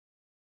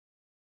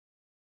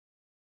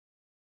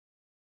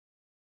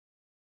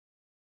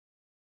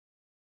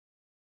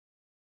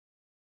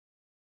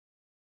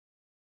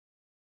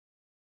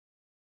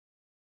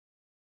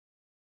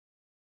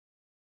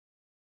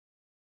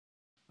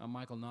I'm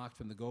Michael Nocht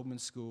from the Goldman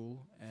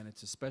School, and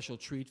it's a special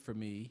treat for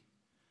me,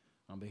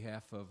 on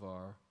behalf of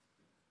our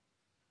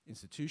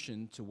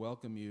institution, to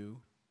welcome you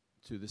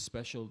to this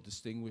special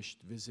distinguished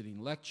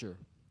visiting lecture.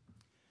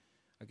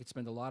 I could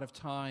spend a lot of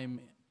time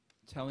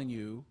telling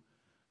you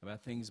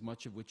about things,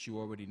 much of which you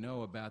already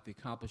know about the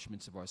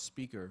accomplishments of our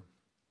speaker,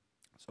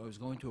 so I was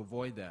going to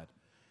avoid that.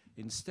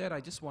 Instead,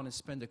 I just want to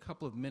spend a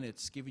couple of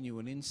minutes giving you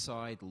an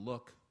inside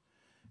look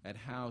at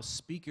how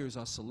speakers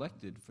are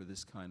selected for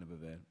this kind of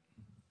event.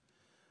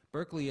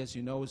 Berkeley, as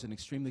you know, is an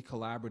extremely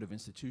collaborative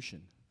institution,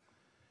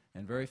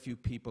 and very few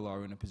people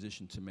are in a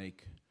position to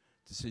make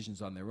decisions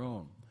on their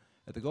own.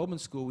 At the Goldman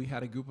School, we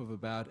had a group of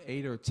about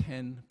 8 or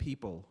 10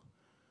 people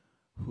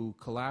who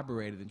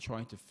collaborated in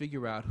trying to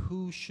figure out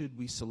who should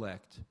we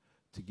select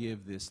to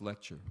give this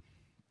lecture.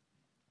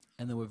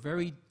 And there were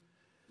very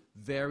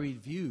varied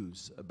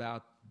views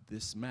about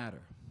this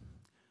matter.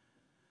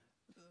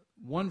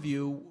 One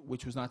view,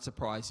 which was not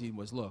surprising,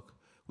 was, look,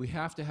 we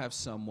have to have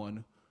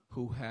someone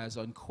who has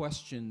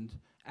unquestioned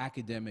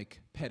academic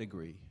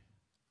pedigree.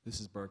 This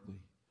is Berkeley.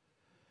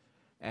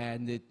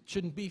 And it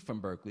shouldn't be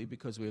from Berkeley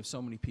because we have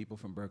so many people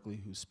from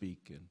Berkeley who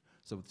speak. And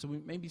so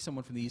maybe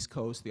someone from the East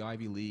Coast, the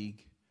Ivy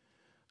League,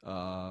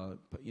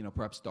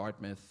 perhaps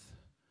Dartmouth.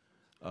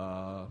 It's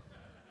a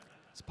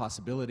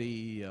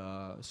possibility.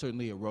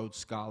 Certainly a Rhodes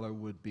Scholar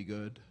would be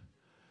good.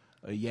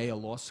 A Yale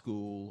Law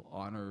School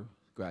honor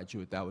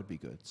graduate, that would be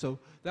good. So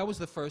that was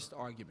the first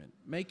argument.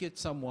 Make it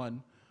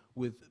someone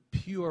with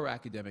pure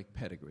academic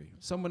pedigree.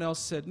 Someone else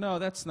said, no,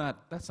 that's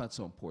not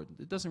so important.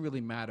 It doesn't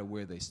really matter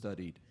where they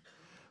studied.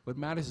 What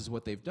matters is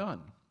what they've done.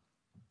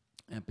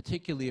 And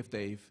particularly if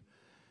they've,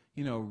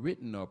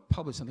 written or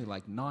published something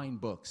like 9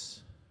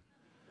 books.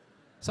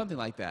 Something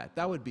like that.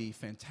 That would be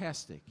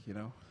fantastic,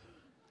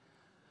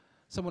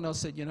 Someone else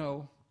said, you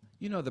know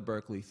the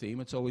Berkeley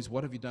theme. It's always,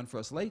 what have you done for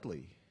us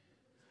lately?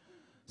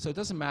 So it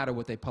doesn't matter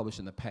what they published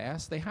in the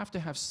past. They have to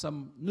have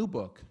some new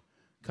book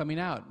coming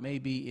out,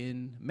 maybe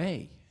in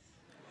May.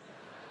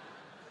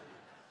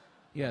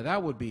 Yeah,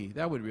 that would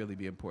really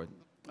be important.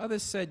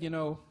 Others said,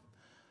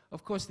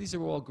 of course, these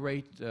are all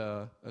great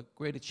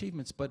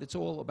achievements, but it's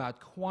all about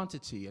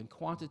quantity, and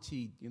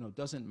quantity,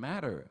 doesn't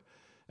matter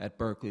at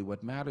Berkeley.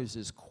 What matters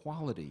is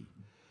quality.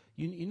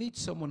 You need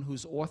someone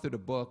who's authored a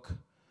book,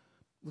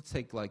 let's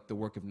take like The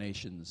Work of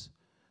Nations,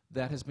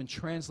 that has been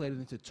translated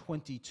into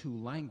 22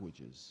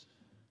 languages.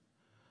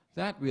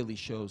 That really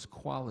shows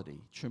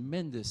quality,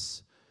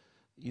 tremendous,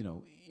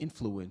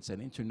 influence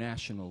and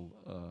international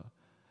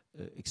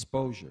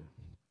exposure.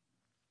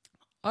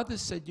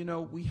 Others said,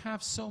 we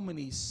have so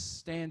many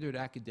standard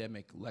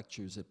academic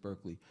lectures at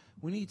Berkeley.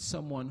 We need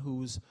someone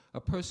who's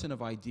a person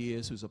of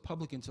ideas, who's a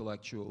public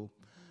intellectual,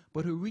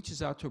 but who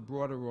reaches out to a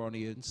broader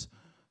audience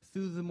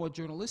through the more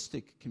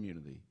journalistic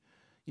community.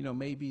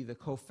 Maybe the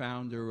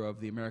co-founder of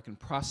the American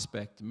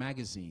Prospect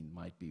magazine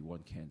might be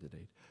one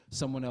candidate.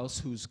 Someone else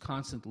who's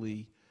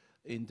constantly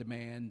in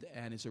demand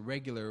and is a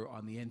regular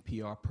on the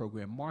NPR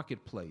program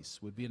Marketplace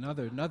would be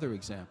another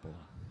example.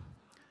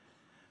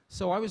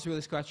 So I was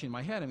really scratching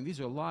my head. I mean, these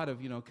are a lot of,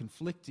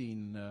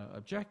 conflicting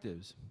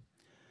objectives.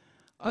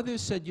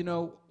 Others said,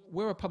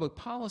 we're a public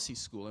policy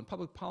school, and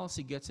public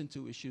policy gets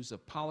into issues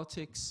of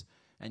politics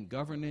and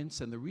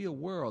governance and the real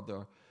world,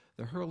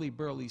 the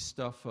hurly-burly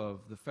stuff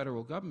of the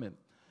federal government.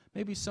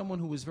 Maybe someone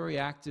who was very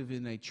active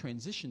in a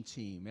transition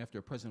team after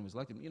a president was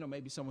elected.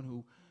 Maybe someone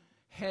who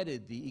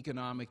headed the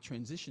economic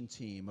transition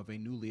team of a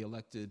newly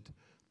elected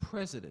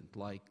president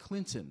like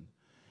Clinton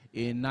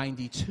in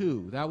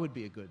 '92. That would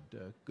be a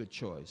good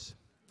choice.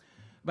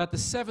 About the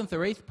 7th or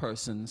 8th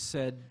person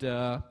said,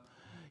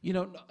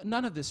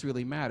 none of this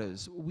really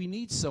matters. We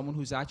need someone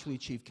who's actually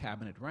achieved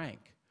cabinet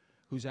rank,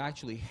 who's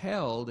actually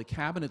held a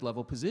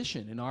cabinet-level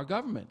position in our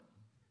government,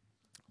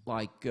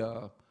 like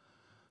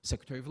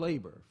Secretary of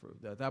Labor.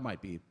 That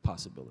might be a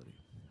possibility.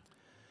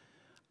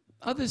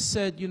 Others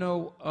said,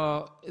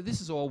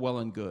 this is all well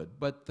and good,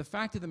 but the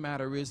fact of the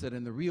matter is that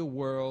in the real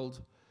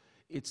world,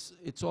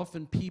 it's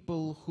often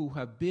people who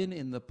have been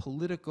in the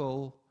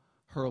political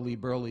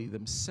hurly-burly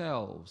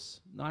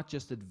themselves, not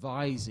just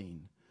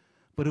advising,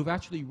 but who've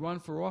actually run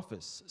for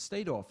office,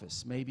 state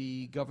office,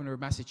 maybe governor of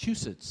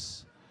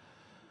Massachusetts.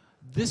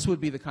 This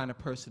would be the kind of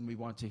person we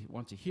want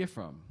to hear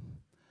from.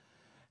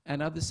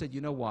 And others said,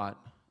 you know what,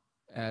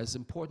 as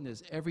important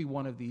as every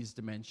one of these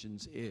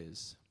dimensions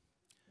is,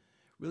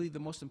 really the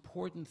most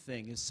important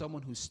thing is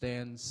someone who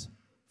stands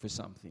for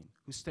something,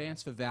 who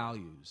stands for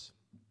values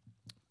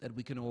that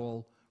we can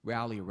all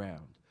rally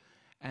around.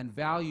 And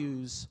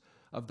values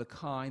of the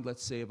kind,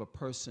 let's say, of a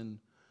person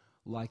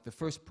like the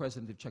first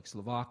president of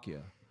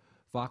Czechoslovakia,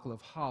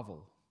 Václav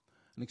Havel,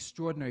 an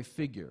extraordinary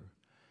figure.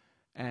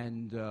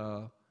 And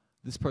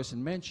this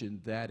person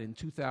mentioned that in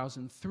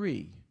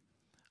 2003,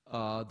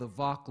 the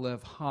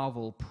Václav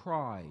Havel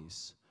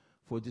Prize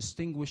for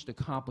Distinguished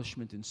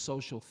Accomplishment in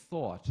Social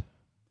Thought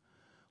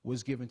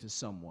was given to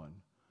someone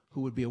who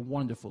would be a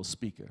wonderful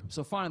speaker.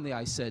 So finally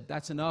I said,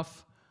 that's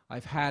enough,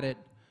 I've had it,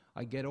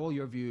 I get all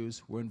your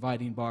views, we're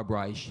inviting Bob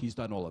Reich, he's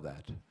done all of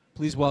that.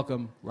 Please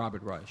welcome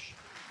Robert Reich.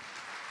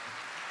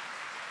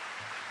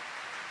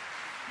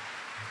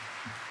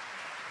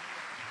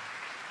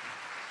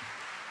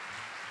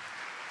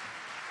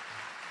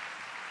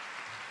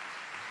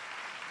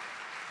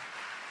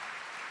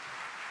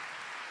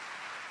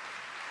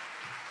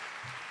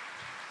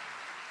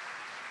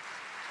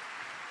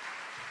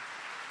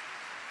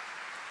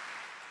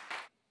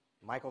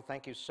 Michael,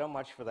 thank you so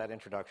much for that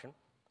introduction.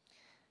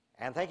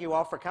 And thank you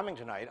all for coming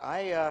tonight.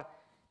 I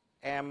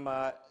am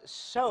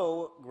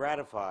so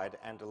gratified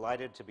and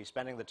delighted to be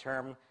spending the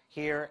term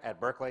here at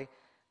Berkeley,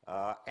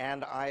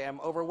 and I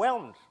am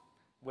overwhelmed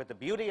with the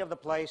beauty of the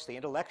place, the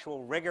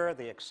intellectual rigor,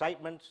 the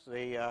excitement,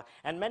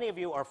 and many of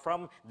you are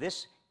from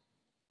this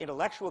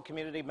intellectual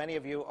community, many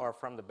of you are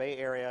from the Bay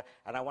Area,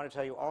 and I want to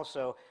tell you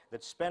also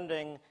that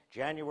spending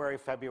January,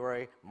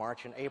 February,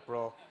 March, and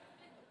April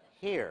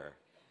here,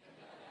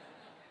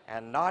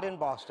 and not in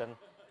Boston,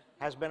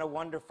 has been a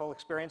wonderful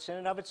experience in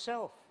and of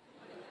itself.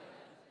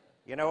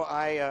 You know,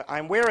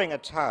 I'm wearing a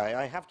tie.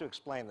 I have to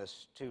explain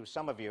this to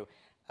some of you.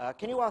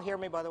 Can you all hear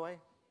me, by the way?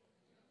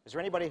 Is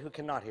there anybody who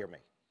cannot hear me?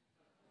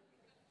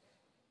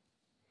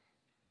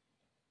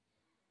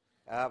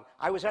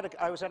 I was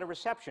at a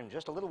reception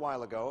just a little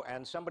while ago,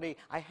 and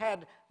I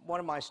had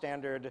one of my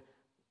standard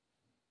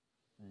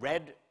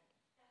red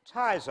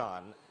ties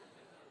on,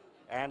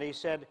 and he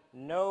said,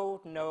 no,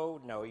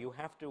 no, no, you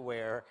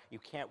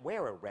can't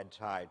wear a red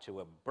tie to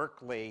a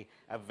Berkeley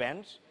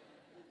event.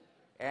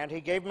 And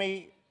he gave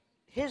me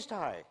his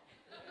tie.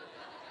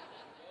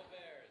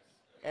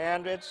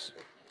 And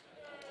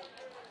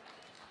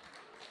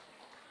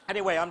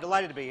anyway, I'm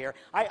delighted to be here.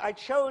 I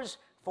chose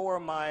for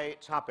my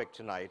topic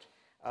tonight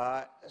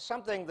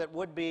something that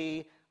would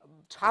be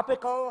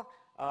topical,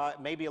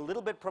 maybe a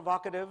little bit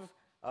provocative,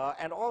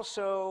 and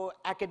also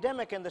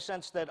academic in the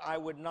sense that I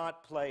would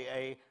not play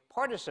a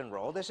partisan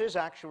role. This is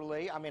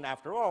actually, I mean,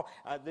 after all,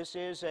 this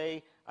is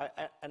an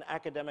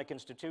academic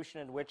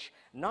institution in which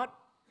not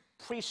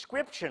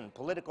prescription,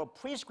 political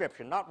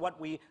prescription, not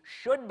what we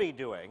should be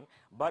doing,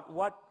 but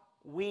what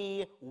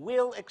we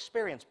will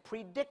experience.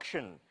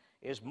 Prediction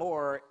is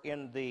more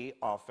in the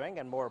offing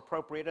and more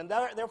appropriate, and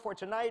therefore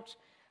tonight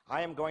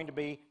I am going to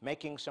be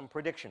making some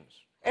predictions,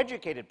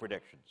 educated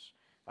predictions.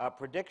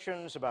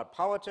 Predictions about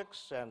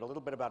politics and a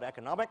little bit about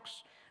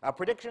economics.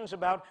 Predictions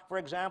about, for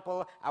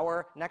example,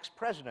 our next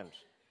president,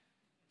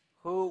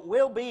 who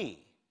will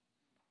be,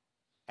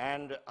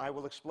 and I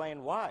will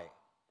explain why,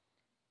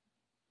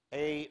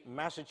 a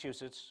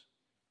Massachusetts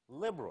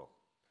liberal.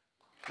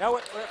 Now,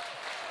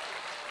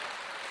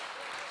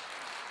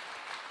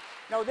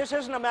 no, this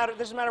is a matter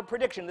of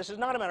prediction. This is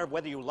not a matter of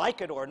whether you like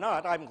it or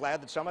not. I'm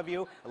glad that some of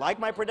you like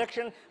my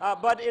prediction,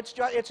 but it's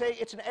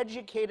an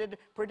educated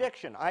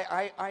prediction.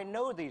 I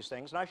know these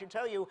things, and I should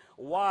tell you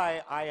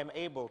why I am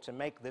able to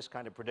make this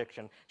kind of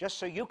prediction, just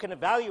so you can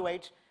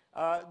evaluate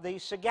the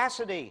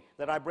sagacity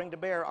that I bring to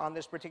bear on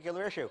this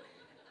particular issue.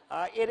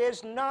 It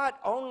is not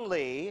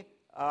only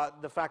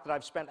the fact that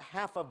I've spent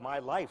half of my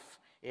life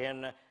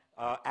in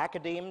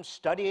academe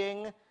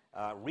studying,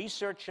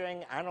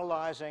 researching,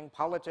 analyzing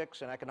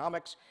politics and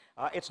economics.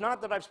 It's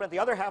not that I've spent the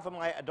other half of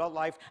my adult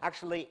life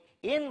actually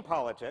in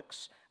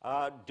politics,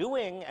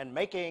 doing and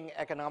making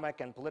economic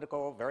and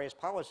political various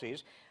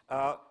policies,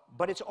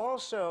 but it's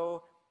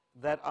also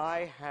that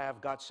I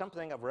have got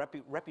something of a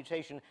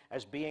reputation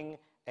as being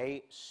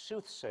a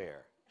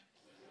soothsayer.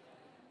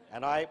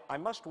 And I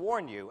must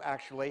warn you,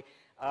 actually,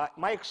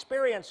 my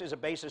experience is a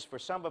basis for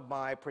some of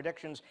my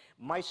predictions.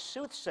 My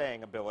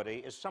soothsaying ability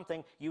is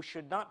something you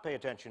should not pay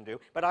attention to,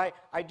 but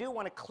I do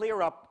want to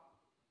clear up,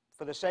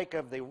 for the sake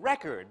of the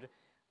record,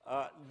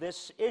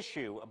 this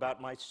issue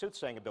about my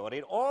soothsaying ability.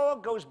 It all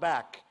goes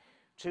back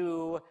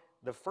to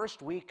the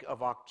first week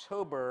of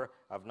October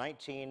of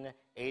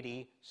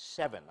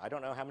 1987. I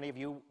don't know how many of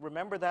you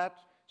remember that.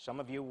 Some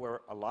of you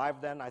were alive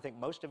then. I think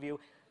most of you.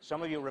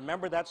 Some of you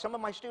remember that. Some of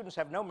my students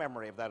have no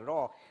memory of that at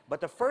all. But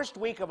the first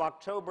week of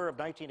October of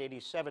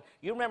 1987,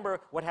 you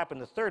remember what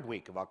happened the third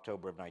week of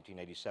October of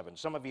 1987.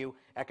 Some of you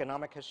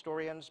economic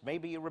historians,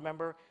 maybe you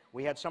remember,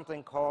 we had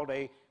something called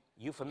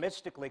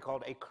euphemistically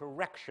called a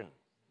correction.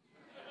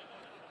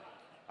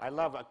 I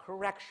love a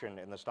correction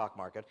in the stock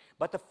market.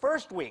 But the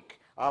first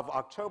week of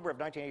October of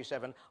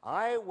 1987,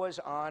 I was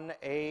on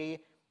a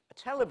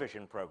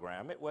television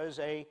program. It was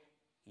a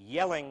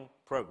yelling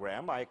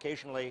program. I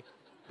occasionally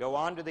go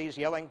on to these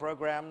yelling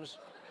programs,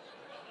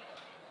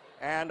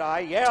 and I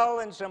yell,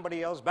 and somebody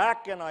yells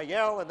back, and I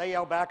yell, and they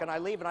yell back, and I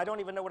leave, and I don't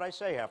even know what I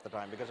say half the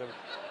time because of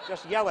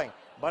just yelling.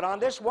 But on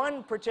this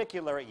one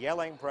particular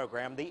yelling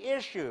program, the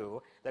issue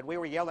that we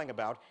were yelling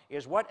about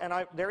is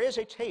there is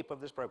a tape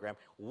of this program,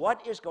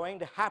 what is going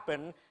to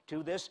happen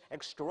to this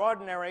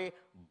extraordinary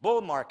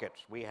bull market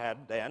we had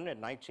then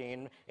in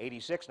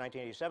 1986,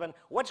 1987,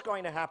 what's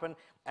going to happen?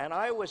 And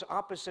I was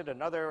opposite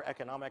an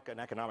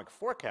economic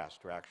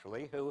forecaster,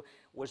 actually, who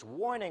was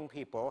warning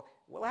people,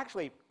 well,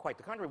 actually, quite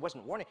the contrary,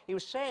 wasn't warning. He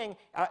was saying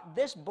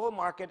this bull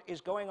market is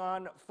going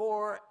on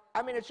for,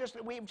 I mean,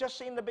 we've just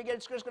seen the beginning.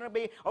 It's just going to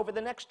be over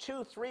the next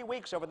 2-3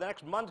 weeks, over the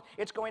next month,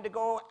 it's going to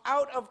go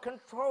out of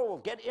control.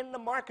 Get in the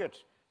market.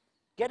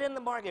 Get in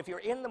the market. If you're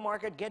in the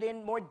market, get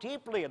in more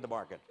deeply in the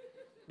market.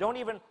 Don't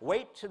even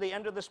wait to the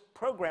end of this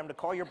program to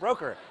call your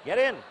broker. Get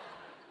in.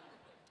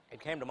 It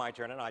came to my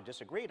turn, and I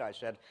disagreed. I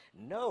said,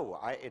 no,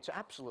 it's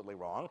absolutely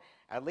wrong.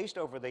 At least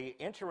over the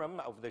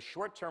interim, over the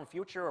short-term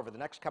future, over the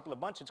next couple of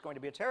months, it's going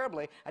to be a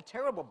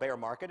terrible bear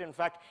market. In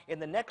fact, in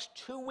the next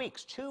 2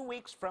 weeks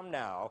from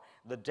now,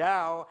 the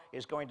Dow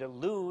is going to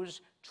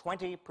lose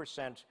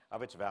 20%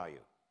 of its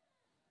value.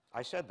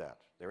 I said that.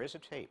 There is a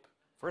tape.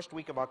 First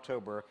week of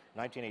October,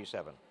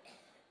 1987.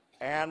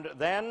 And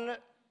then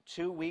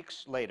 2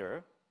 weeks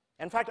later,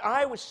 in fact,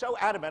 I was so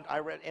adamant,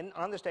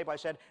 on this tape I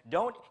said,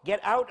 don't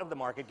get out of the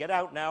market, get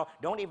out now,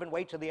 don't even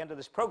wait till the end of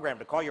this program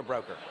to call your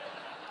broker.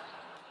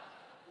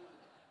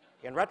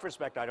 In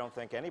retrospect, I don't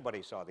think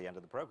anybody saw the end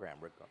of the program.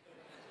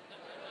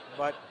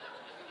 But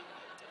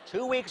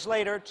 2 weeks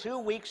later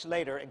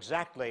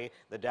exactly,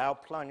 the Dow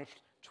plunged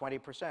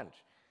 20%.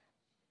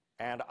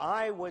 And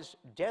I was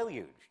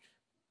deluged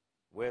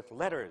with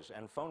letters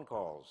and phone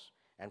calls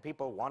and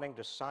people wanting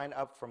to sign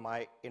up for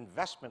my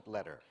investment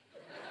letter.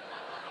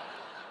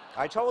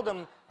 I told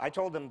them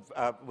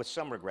with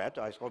some regret,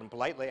 I told them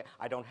politely,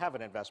 I don't have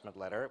an investment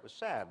letter. It was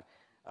sad.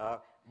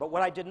 But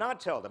what I did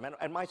not tell them,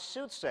 and my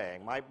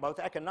soothsaying, my both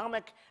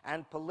economic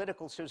and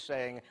political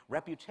soothsaying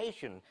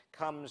reputation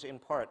comes in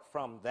part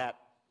from that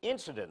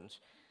incident,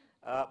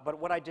 but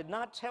what I did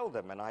not tell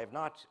them, and I have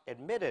not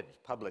admitted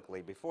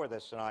publicly before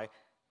this, and I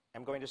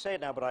am going to say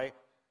it now, but I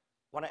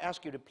want to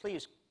ask you to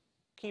please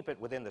keep it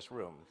within this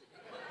room,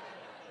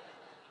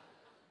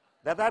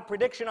 that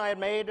prediction I had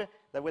made,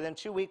 that within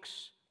 2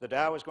 weeks, the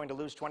Dow is going to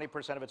lose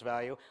 20% of its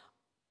value.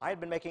 I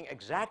had been making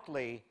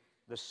exactly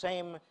the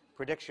same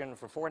prediction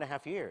for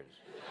 4.5 years.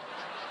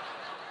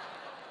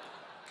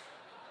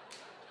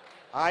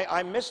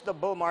 I missed the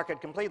bull market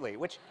completely,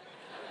 which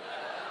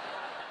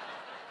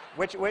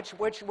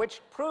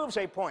proves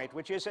a point,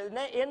 which is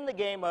in the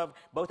game of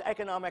both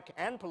economic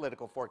and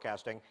political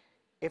forecasting,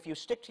 if you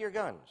stick to your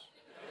guns,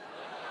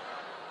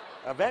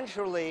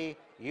 eventually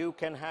you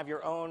can have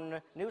your own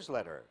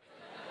newsletter,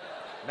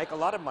 make a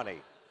lot of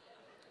money.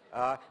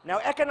 Now,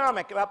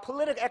 economic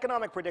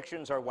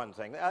predictions are one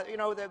thing. You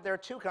know, there are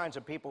two kinds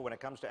of people when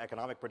it comes to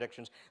economic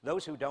predictions.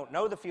 Those who don't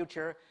know the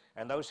future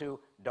and those who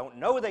don't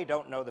know they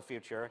don't know the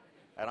future.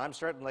 And I'm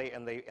certainly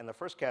in the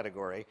first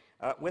category.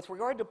 With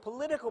regard to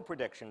political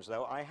predictions,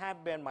 though,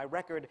 my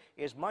record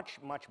is much,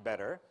 much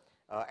better.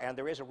 And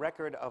there is a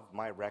record of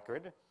my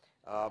record.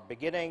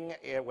 Beginning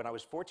when I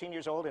was 14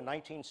 years old in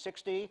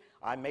 1960,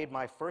 I made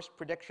my first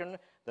prediction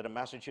that a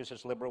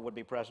Massachusetts liberal would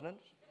be president.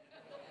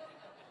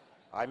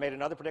 I made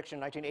another prediction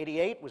in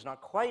 1988, was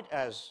not quite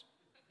as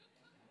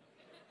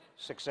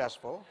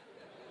successful.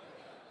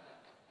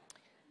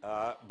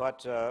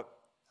 But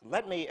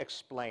let me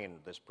explain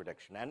this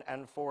prediction.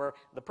 And for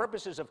the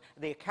purposes of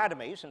the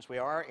academy, since we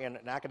are in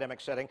an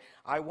academic setting,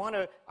 I want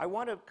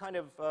to kind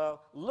of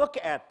look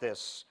at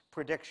this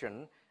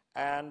prediction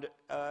and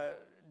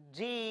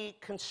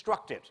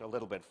deconstruct it a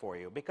little bit for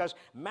you. Because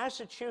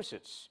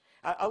Massachusetts,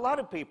 a lot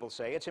of people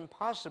say it's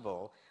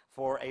impossible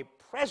for a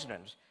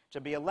president to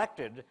be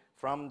elected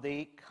from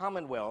the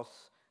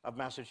Commonwealth of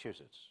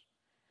Massachusetts.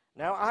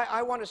 Now,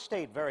 I want to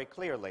state very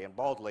clearly and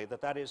boldly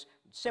that that is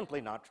simply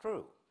not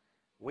true.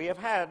 We have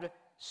had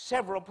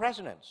several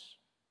presidents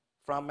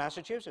from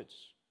Massachusetts.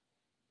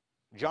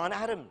 John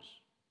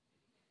Adams,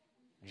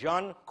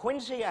 John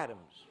Quincy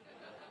Adams,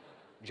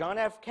 John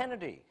F.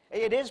 Kennedy.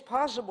 It is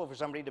possible for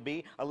somebody to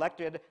be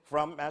elected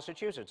from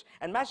Massachusetts.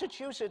 And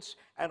Massachusetts,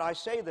 and I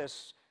say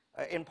this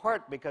in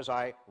part because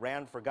I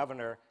ran for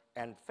governor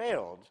and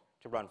failed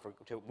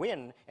to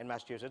win in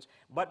Massachusetts,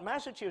 but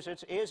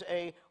Massachusetts is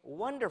a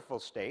wonderful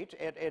state.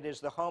 It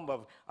is the home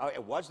of,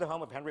 it was the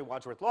home of Henry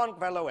Wadsworth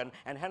Longfellow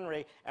and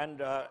Henry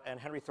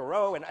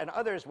Thoreau and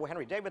others,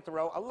 Henry David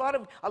Thoreau. A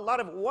lot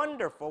of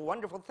wonderful,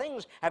 wonderful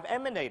things have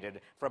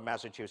emanated from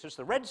Massachusetts.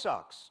 The Red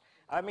Sox.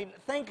 I mean,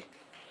 think.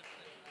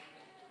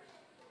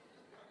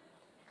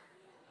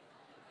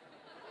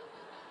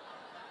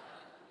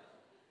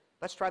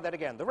 Let's try that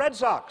again. The Red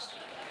Sox.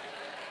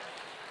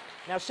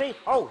 Now see,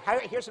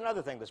 here's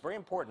another thing that's very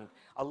important.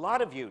 A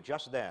lot of you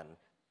just then,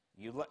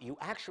 you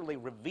actually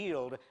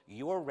revealed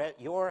your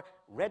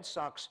Red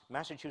Sox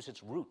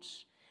Massachusetts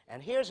roots.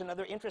 And here's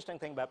another interesting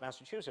thing about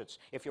Massachusetts.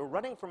 If you're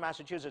running for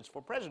Massachusetts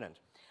for president,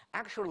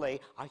 actually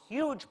a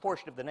huge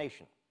portion of the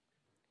nation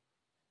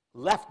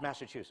left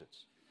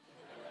Massachusetts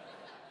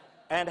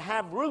and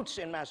have roots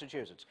in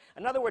Massachusetts.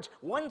 In other words,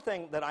 one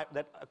thing that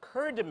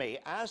occurred to me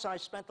as I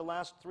spent the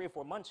last 3 or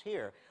 4 months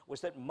here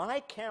was that my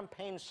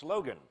campaign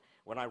slogan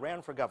when I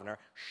ran for governor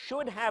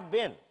should have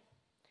been,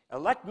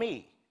 elect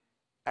me,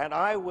 and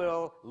I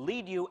will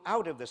lead you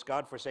out of this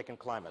godforsaken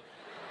climate.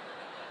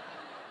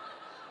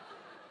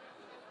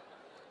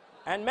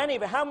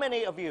 And how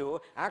many of you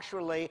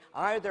actually,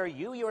 either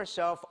you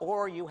yourself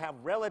or you have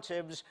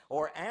relatives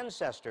or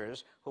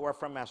ancestors who are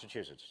from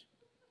Massachusetts?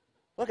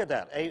 Look at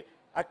that,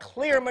 a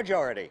clear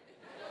majority.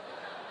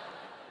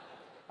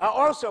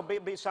 Also,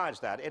 besides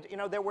that,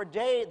 there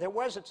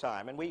was a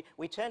time, and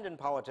we tend in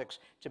politics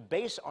to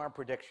base our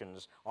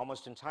predictions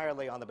almost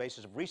entirely on the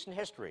basis of recent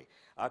history.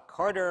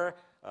 Carter,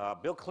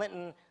 Bill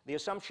Clinton, the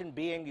assumption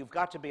being you've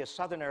got to be a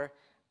Southerner.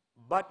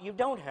 But you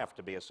don't have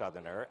to be a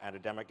Southerner and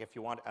if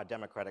you want a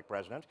Democratic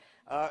president.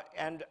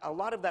 And a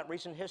lot of that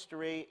recent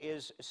history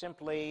is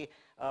simply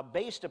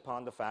based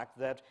upon the fact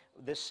that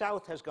the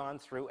South has gone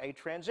through a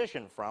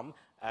transition from,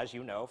 as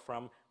you know,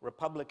 from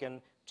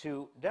Republican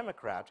to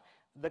Democrat.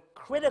 The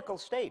critical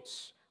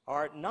states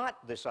are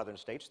not the Southern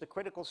states. The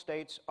critical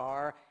states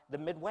are the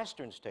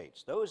Midwestern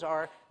states. Those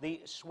are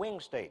the swing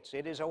states.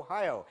 It is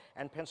Ohio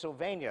and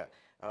Pennsylvania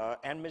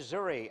and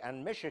Missouri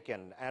and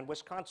Michigan and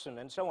Wisconsin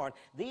and so on.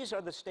 These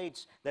are the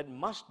states that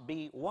must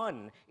be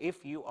won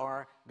if you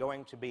are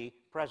going to be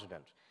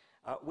president.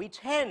 We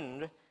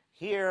tend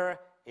here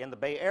in the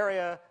Bay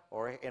Area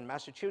or in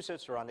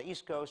Massachusetts or on the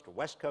East Coast or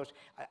West Coast,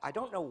 I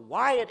don't know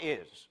why it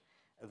is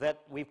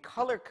that we've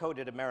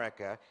color-coded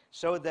America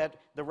so that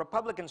the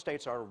Republican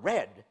states are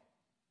red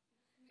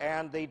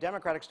and the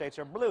Democratic states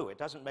are blue. It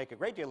doesn't make a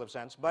great deal of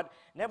sense, but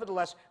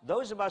nevertheless,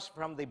 those of us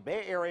from the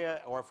Bay Area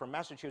or from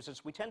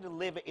Massachusetts, we tend to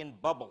live in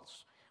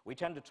bubbles. We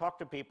tend to talk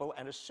to people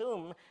and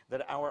assume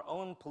that our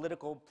own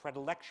political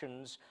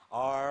predilections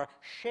are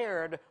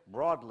shared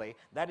broadly.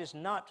 That is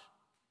not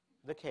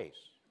the case.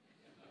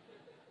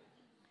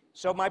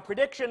 So my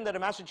prediction that a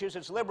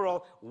Massachusetts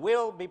liberal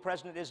will be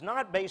president is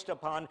not based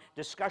upon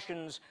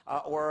discussions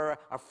or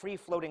a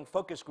free-floating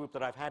focus group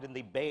that I've had in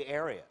the Bay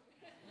Area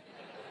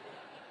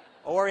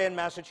or in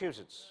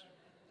Massachusetts.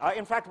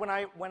 In fact, when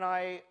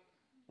I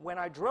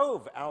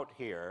drove out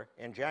here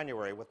in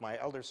January with my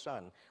elder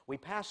son, we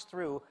passed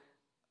through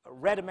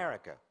red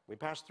America. We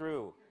passed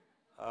through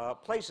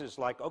places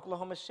like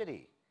Oklahoma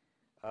City,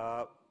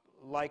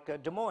 like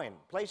Des Moines,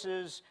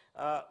 places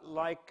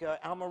like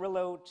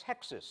Amarillo,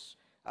 Texas,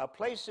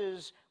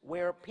 places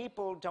where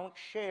people don't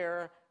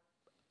share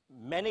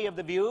many of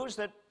the views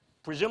that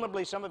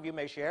presumably some of you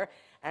may share.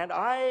 And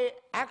I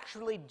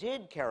actually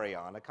did carry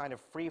on a kind of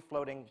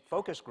free-floating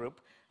focus group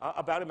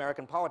about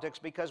American politics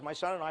because my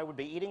son and I would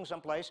be eating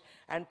someplace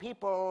and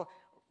people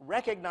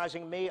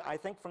recognizing me, I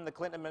think from the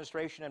Clinton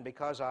administration and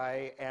because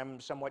I am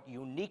somewhat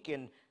unique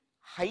in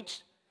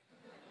height,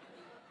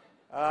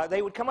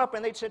 they would come up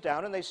and they'd sit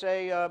down and they'd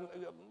say,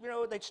 you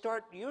know, they'd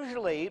start,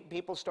 usually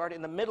people start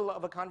in the middle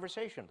of a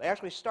conversation. They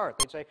actually start.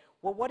 They'd say,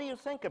 well, what do you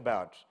think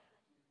about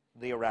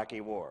the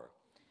Iraqi war?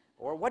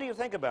 Or what do you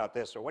think about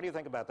this? Or what do you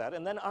think about that?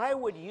 And then I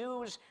would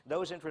use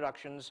those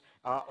introductions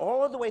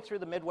all the way through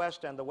the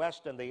Midwest and the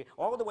West and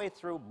all the way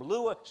through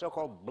blue,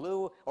 so-called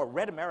blue or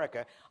red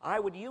America. I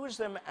would use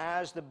them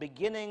as the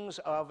beginnings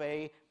of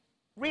a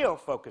real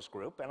focus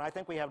group, and I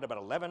think we had about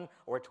 11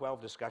 or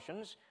 12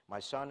 discussions,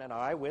 my son and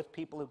I, with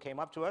people who came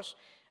up to us,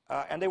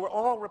 and they were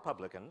all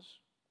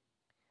Republicans,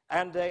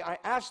 and I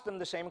asked them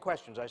the same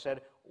questions. I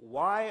said,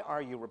 why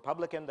are you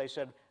Republican? They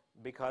said,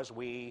 because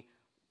we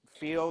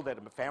feel that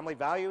family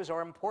values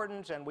are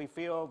important, and we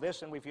feel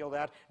this and we feel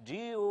that.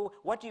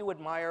 What do you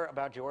admire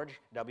about George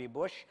W.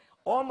 Bush?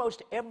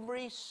 Almost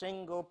every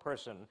single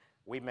person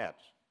we met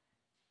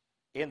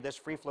in this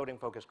free-floating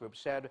focus group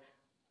said,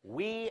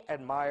 we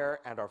admire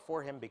and are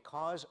for him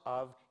because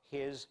of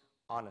his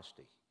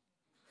honesty.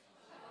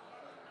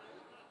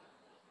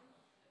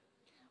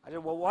 I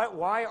said, well,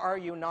 why are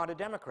you not a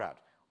Democrat?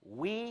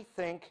 We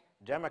think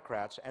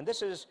Democrats, and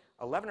this is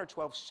 11 or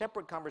 12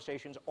 separate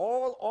conversations,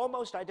 all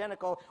almost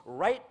identical,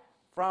 right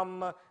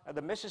from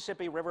the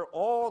Mississippi River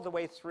all the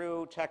way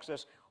through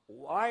Texas.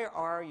 Why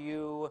are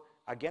you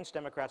against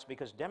Democrats?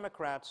 Because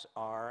Democrats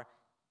are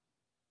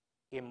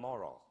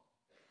immoral.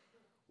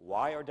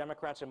 Why are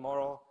Democrats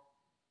immoral?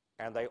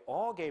 And they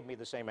all gave me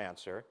the same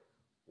answer.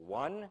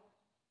 One,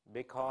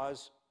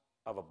 because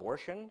of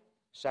abortion.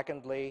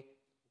 Secondly,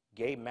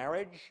 gay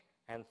marriage.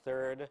 And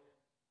third,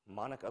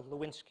 Monica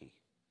Lewinsky.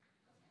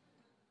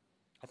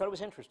 I thought it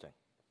was interesting.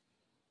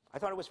 I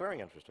thought it was very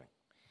interesting.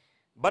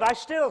 But I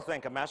still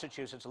think a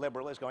Massachusetts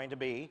liberal is going to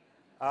be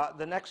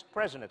the next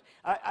president.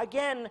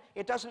 Again,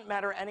 it doesn't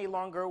matter any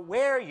longer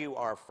where you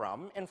are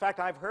from. In fact,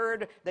 I've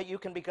heard that you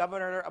can be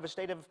governor of a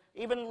state of,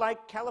 even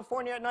like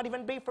California, not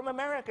even be from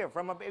America.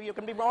 You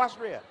can be from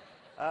Austria.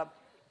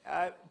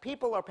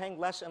 People are paying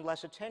less and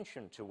less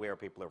attention to where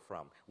people are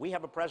from. We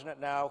have a president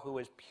now who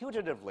is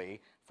putatively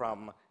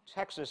from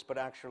Texas, but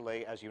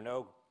actually, as you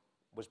know,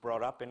 was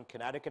brought up in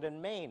Connecticut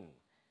and Maine.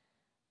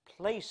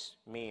 Place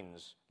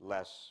means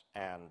less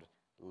and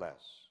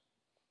less.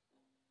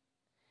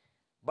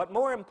 But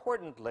more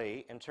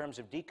importantly, in terms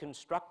of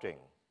deconstructing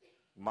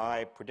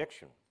my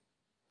prediction,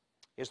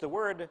 is the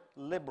word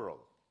liberal.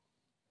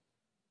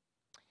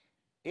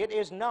 It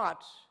is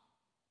not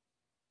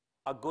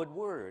a good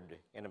word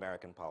in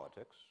American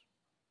politics.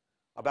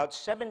 About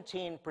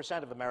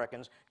 17% of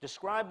Americans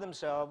describe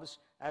themselves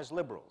as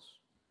liberals,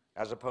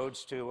 as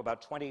opposed to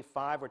about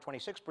 25 or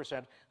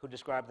 26% who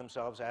describe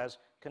themselves as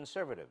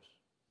conservatives.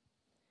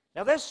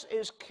 Now, this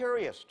is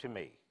curious to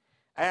me,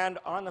 and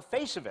on the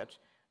face of it,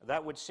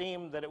 that would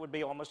seem that it would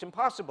be almost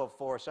impossible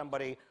for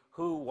somebody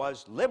who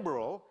was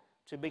liberal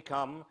to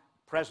become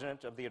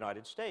president of the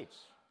United States.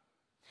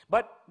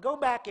 But go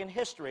back in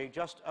history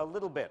just a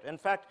little bit. In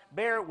fact,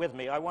 bear with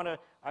me. I want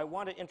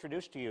to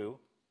introduce to you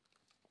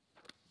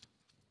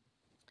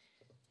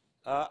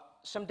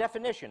some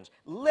definitions.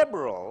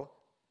 Liberal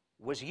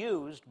was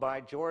used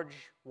by George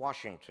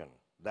Washington,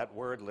 that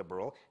word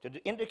liberal, to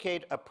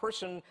indicate a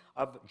person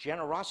of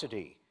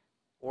generosity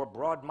or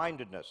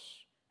broad-mindedness,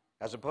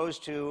 as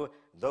opposed to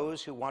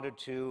those who wanted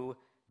to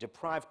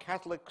deprive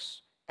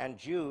Catholics and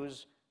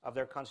Jews of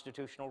their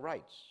constitutional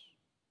rights.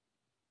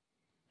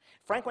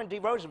 Franklin D.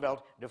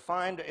 Roosevelt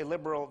defined a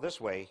liberal this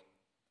way.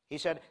 He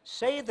said,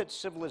 "Say that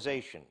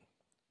civilization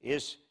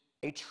is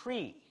a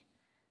tree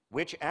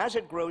which, as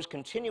it grows,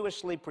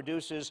 continuously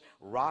produces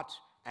rot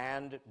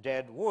and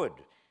dead wood.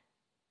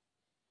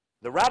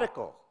 The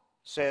radical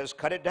says,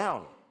 cut it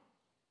down.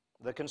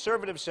 The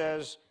conservative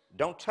says,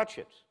 don't touch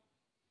it.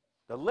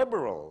 The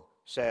liberal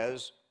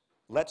says,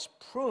 let's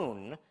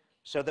prune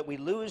so that we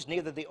lose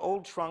neither the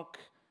old trunk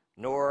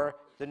nor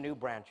the new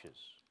branches."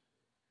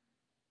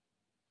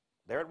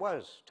 There it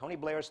was, Tony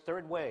Blair's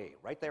third way,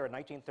 right there in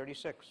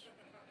 1936.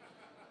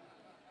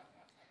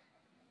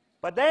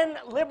 But then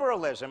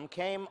liberalism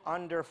came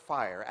under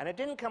fire, and it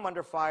didn't come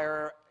under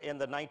fire in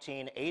the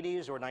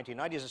 1980s or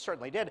 1990s. It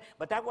certainly did,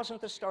 but that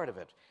wasn't the start of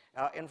it.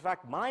 In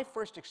fact, my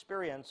first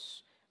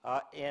experience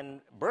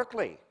in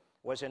Berkeley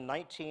was in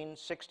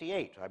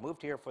 1968. I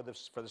moved here for the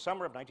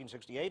summer of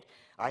 1968.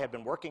 I had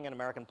been working in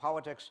American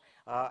politics.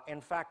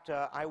 In fact,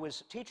 I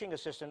was teaching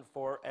assistant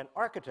for an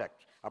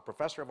architect, a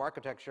professor of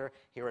architecture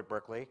here at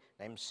Berkeley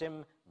named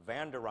Sim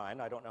van der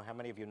Rijn. I don't know how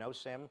many of you know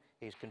Sim.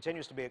 He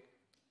continues to be a...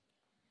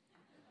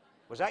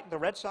 Was that the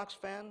Red Sox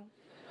fan?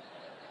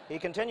 He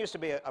continues to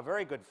be a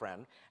very good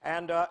friend.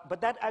 And, but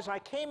that, as I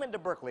came into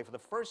Berkeley for the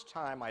first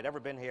time I'd ever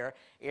been here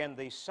in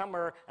the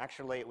summer,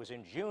 actually it was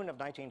in June of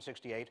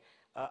 1968,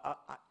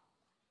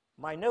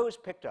 my nose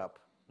picked up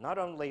not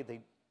only the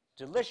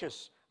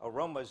delicious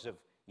aromas of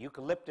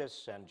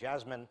eucalyptus and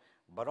jasmine,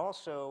 but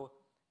also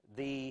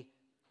the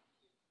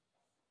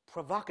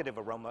provocative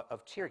aroma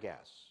of tear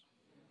gas.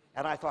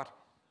 And I thought,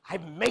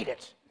 I've made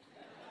it.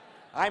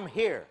 I'm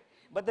here.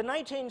 But the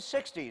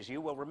 1960s,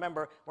 you will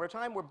remember, were a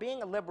time where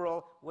being a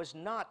liberal was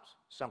not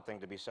something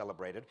to be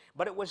celebrated,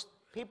 but it was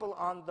people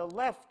on the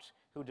left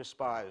who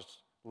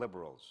despised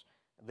liberals.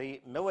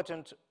 The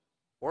militant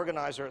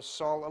organizer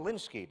Saul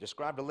Alinsky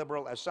described a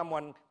liberal as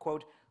someone,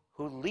 quote,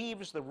 who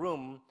leaves the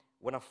room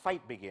when a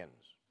fight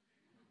begins.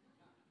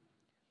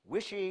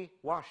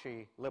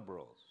 Wishy-washy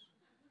liberals.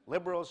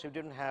 Liberals who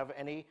didn't have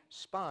any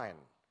spine.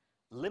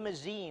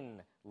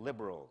 Limousine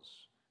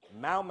liberals.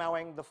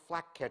 Mau-mauing the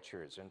flak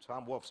catchers, in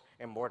Tom Wolfe's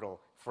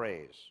immortal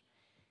phrase.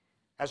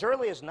 As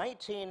early as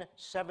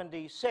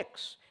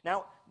 1976.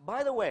 Now,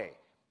 by the way,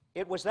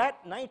 it was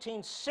that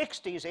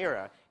 1960s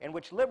era in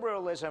which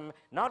liberalism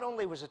not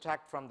only was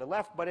attacked from the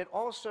left, but it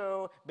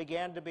also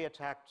began to be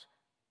attacked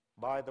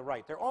by the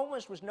right. There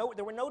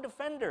were no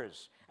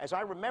defenders, as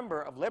I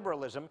remember, of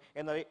liberalism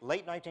in the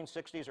late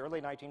 1960s,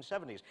 early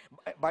 1970s.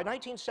 By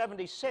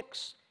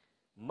 1976,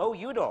 Mo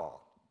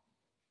Udall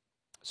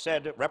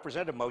said,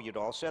 Representative Mo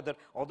Udall said that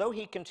although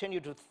he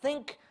continued to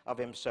think of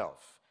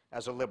himself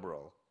as a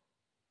liberal,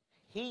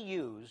 he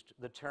used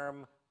the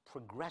term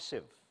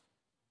progressive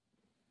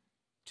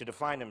to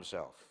define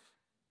himself.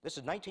 This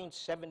is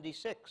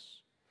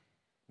 1976,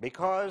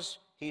 because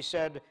he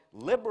said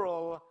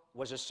liberal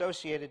is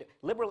associated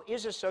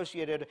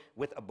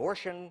with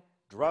abortion,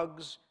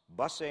 drugs,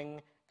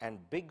 busing, and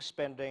big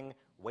spending,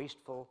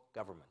 wasteful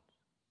government.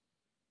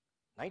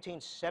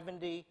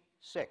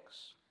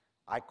 1976.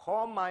 I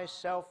call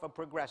myself a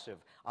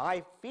progressive.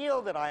 I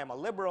feel that I am a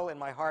liberal in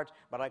my heart,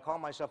 but I call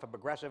myself a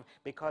progressive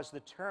because the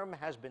term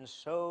has been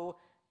so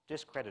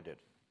discredited.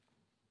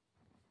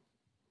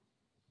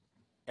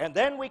 And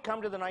then we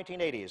come to the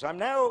 1980s. I'm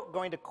now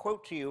going to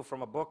quote to you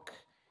from a book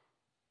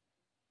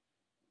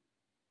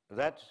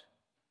that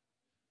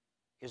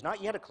is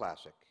not yet a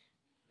classic,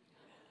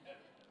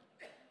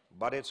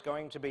 but it's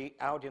going to be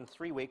out in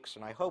 3 weeks,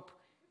 and I hope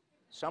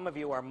some of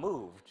you are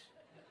moved.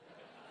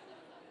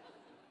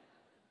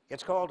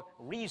 It's called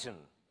Reason.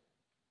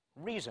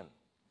 Reason.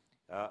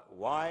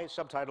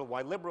 Subtitled,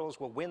 Why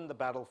Liberals Will Win the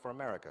Battle for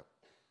America.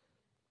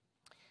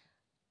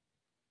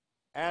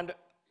 And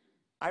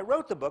I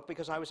wrote the book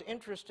because I was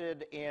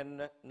interested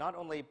in not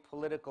only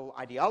political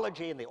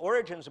ideology and the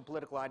origins of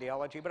political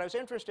ideology, but I was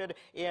interested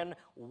in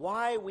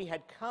why we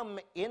had come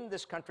in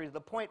this country to the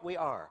point we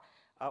are,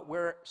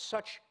 where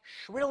such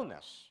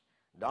shrillness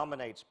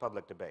dominates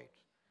public debate,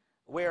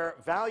 where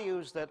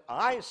values that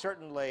I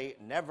certainly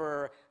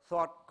never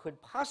thought could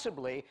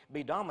possibly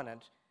be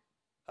dominant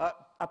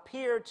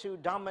appear to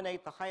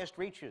dominate the highest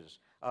reaches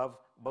of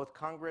both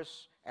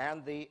Congress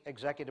and the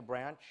executive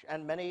branch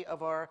and many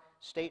of our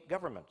state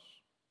governments.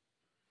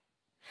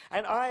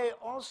 And I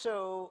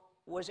also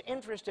was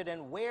interested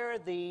in where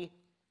the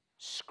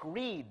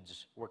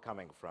screeds were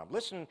coming from.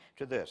 Listen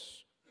to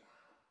this.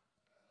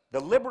 The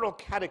liberal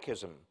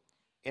catechism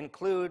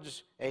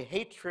includes a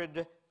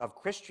hatred of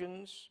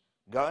Christians,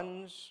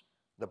 guns,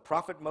 the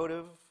profit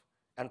motive,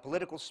 and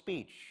political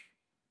speech,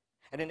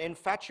 and an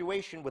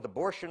infatuation with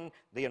abortion,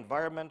 the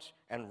environment,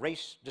 and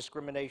race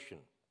discrimination.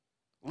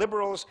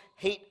 Liberals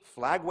hate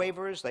flag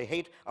wavers, they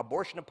hate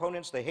abortion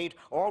opponents, they hate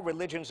all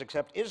religions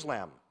except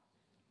Islam.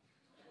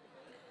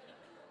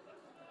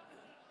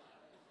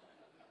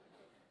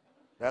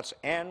 That's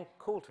Ann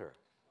Coulter.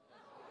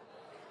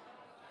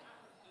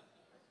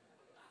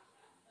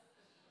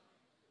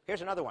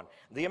 Here's another one.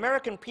 The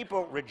American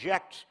people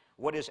reject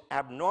what is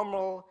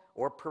abnormal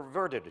or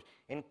perverted,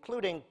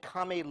 including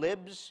commie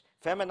libs,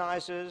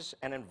 feminizers,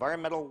 and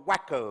environmental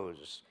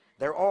wackos.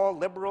 They're all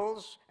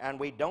liberals, and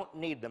we don't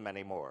need them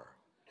anymore.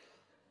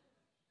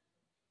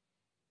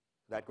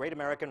 That great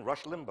American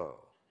Rush Limbaugh.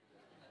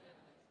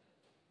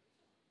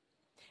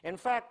 In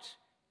fact,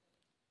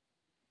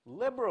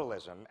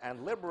 liberalism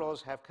and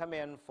liberals have come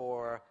in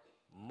for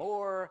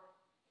more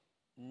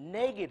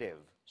negative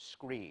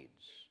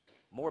screeds,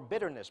 more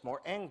bitterness,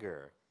 more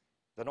anger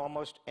than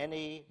almost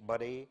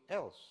anybody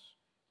else.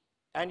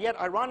 And yet,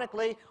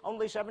 ironically,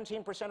 only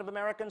 17% of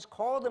Americans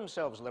call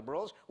themselves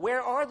liberals.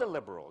 Where are the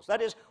liberals?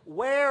 That is,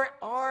 where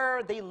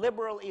are the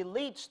liberal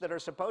elites that are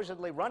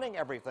supposedly running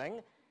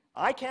everything?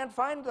 I can't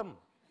find them.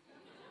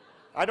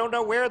 I don't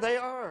know where they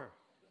are.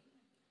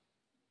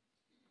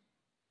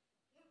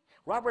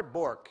 Robert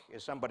Bork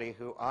is somebody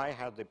who I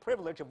had the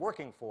privilege of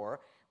working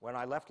for when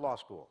I left law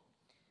school.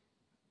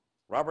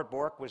 Robert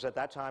Bork was at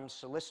that time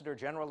Solicitor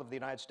General of the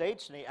United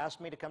States, and he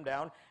asked me to come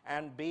down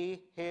and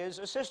be his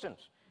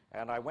assistant.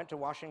 And I went to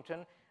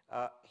Washington.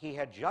 He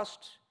had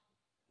just,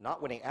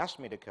 not when he asked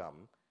me to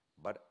come,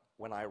 but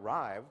when I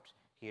arrived,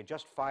 he had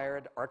just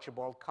fired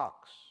Archibald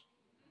Cox.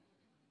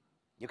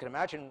 You can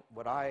imagine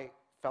what I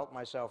felt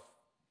myself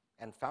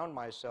and found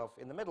myself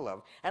in the middle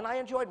of. And I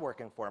enjoyed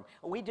working for him.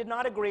 We did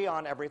not agree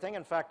on everything.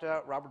 In fact,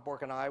 Robert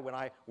Bork and I, when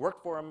I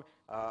worked for him,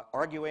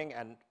 arguing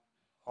and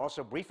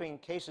also briefing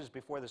cases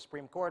before the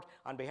Supreme Court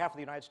on behalf of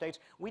the United States,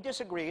 we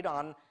disagreed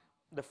on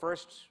the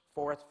First,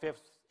 Fourth,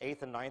 Fifth,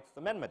 Eighth, and Ninth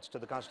Amendments to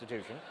the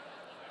Constitution.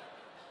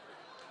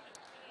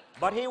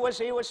 But he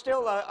was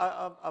still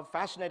a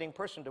fascinating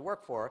person to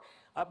work for.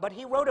 But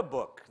he wrote a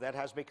book that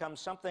has become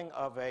something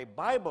of a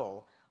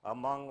Bible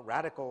among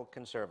radical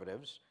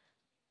conservatives.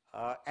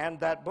 And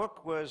that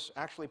book was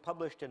actually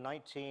published in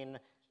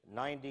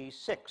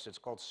 1996. It's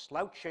called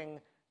Slouching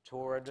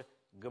Toward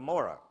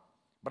Gomorrah.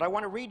 But I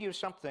want to read you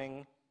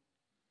something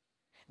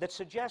that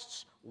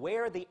suggests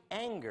where the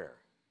anger,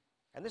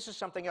 and this is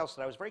something else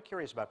that I was very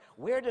curious about,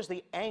 where does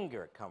the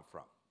anger come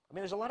from? I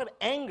mean, there's a lot of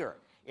anger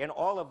in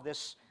all of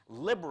this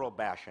liberal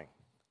bashing.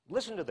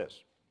 Listen to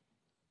this.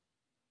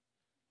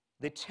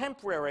 The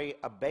temporary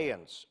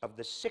abeyance of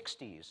the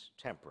 60s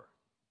temper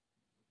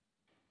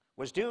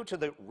was due to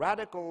the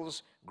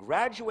radicals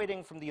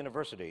graduating from the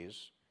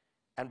universities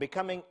and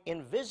becoming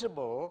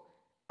invisible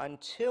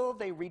until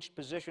they reached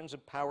positions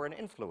of power and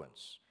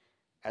influence,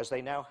 as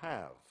they now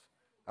have,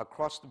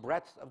 across the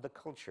breadth of the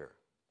culture.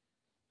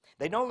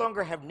 They no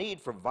longer have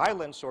need for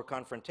violence or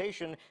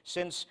confrontation,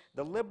 since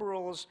the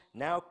liberals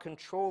now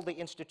control the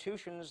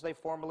institutions they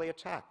formerly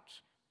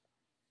attacked.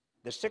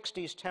 The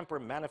 60s temper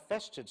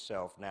manifests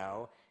itself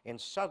now in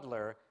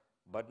subtler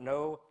but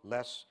no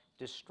less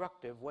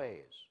destructive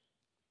ways.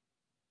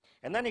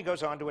 And then he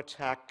goes on to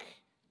attack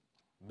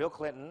Bill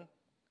Clinton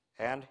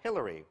and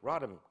Hillary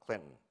Rodham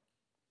Clinton.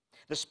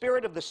 The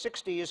spirit of the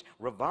 60s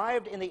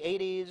revived in the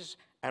 80s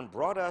and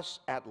brought us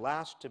at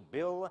last to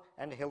Bill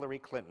and Hillary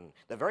Clinton.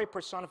 The very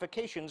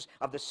personifications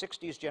of the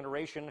 60s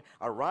generation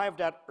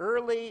arrived at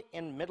early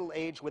in middle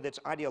age with its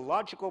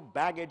ideological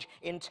baggage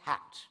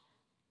intact.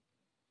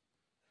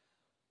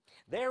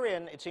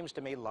 Therein, it seems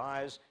to me,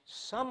 lies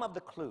some of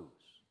the clues.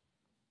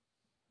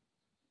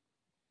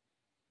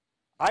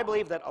 I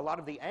believe that a lot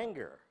of the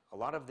anger, a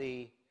lot of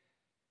the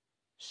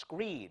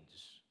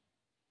screeds,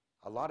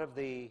 a lot of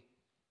the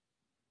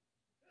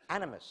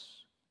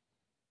animus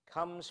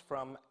comes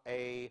from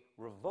a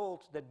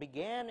revolt that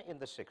began in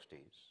the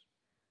 60s,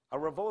 a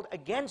revolt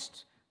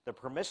against the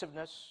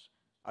permissiveness,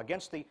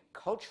 against the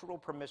cultural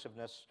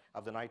permissiveness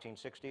of the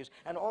 1960s,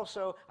 and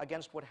also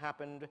against what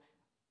happened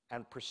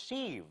and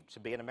perceived to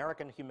be an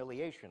American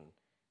humiliation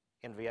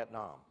in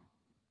Vietnam.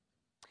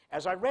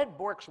 As I read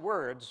Bork's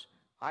words,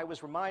 I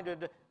was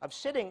reminded of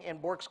sitting in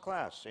Bork's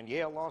class in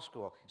Yale Law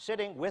School,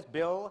 sitting with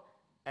Bill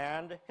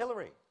and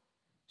Hillary,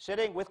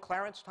 sitting with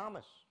Clarence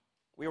Thomas.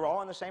 We were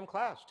all in the same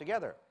class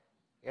together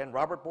in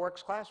Robert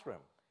Bork's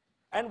classroom.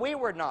 And we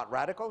were not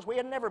radicals. We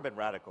had never been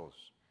radicals.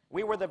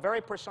 We were the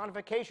very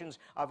personifications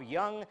of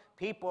young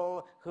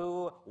people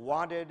who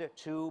wanted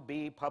to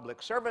be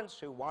public servants,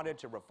 who wanted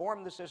to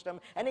reform the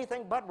system,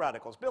 anything but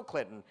radicals. Bill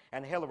Clinton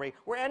and Hillary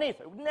were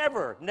anything,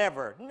 never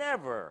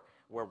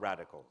were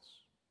radicals.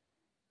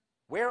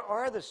 Where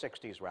are the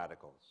 60s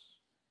radicals?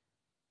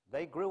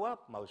 They grew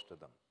up, most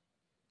of them.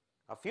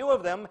 A few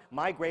of them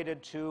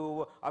migrated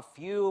to a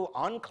few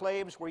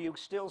enclaves where you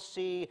still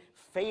see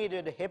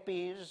faded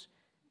hippies,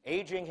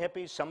 aging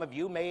hippies. Some of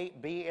you may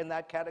be in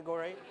that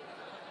category.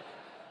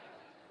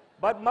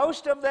 But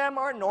most of them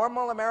are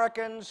normal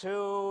Americans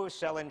who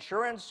sell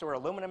insurance or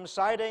aluminum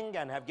siding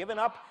and have given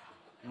up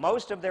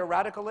most of their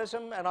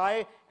radicalism. And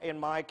I, in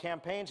my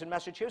campaigns in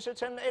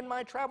Massachusetts and in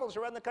my travels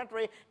around the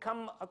country,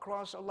 come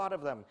across a lot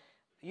of them.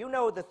 You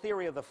know the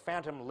theory of the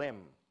phantom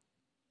limb.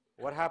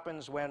 What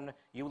happens when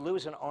you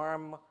lose an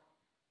arm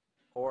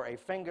or a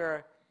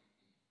finger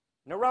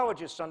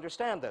Neurologists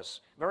understand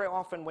this. Very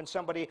often when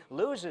somebody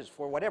loses,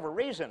 for whatever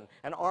reason,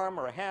 an arm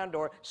or a hand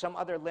or some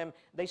other limb,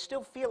 they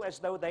still feel as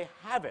though they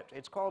have it.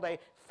 It's called a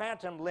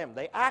phantom limb.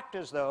 They act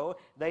as though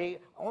they,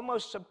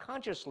 almost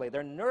subconsciously,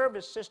 their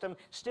nervous system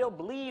still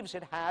believes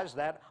it has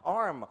that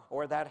arm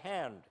or that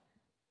hand.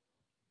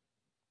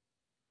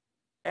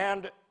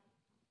 And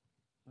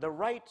the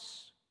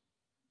right's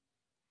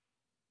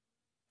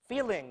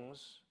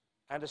feelings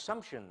and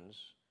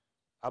assumptions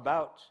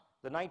about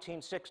the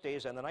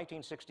 1960s and the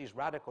 1960s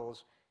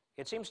radicals,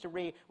 it seems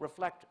to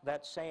reflect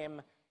that same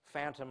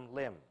phantom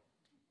limb.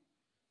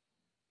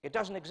 It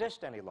doesn't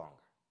exist any longer.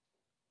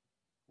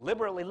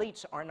 Liberal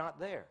elites are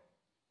not there.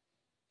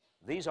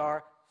 These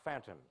are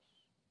phantoms.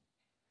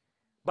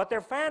 But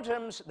they're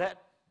phantoms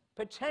that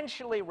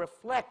potentially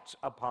reflect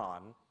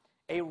upon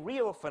a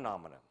real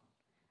phenomenon,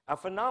 a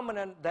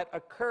phenomenon that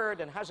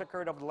occurred and has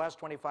occurred over the last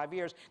 25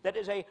 years that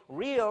is a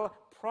real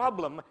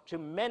problem to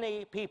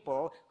many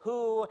people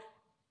who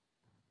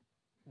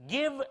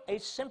give a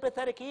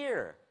sympathetic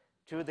ear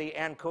to the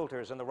Ann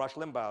Coulters and the Rush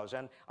Limbaughs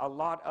and a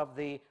lot of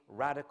the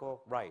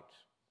radical right.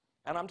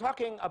 And I'm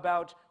talking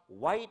about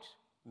white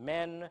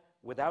men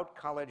without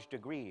college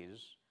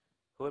degrees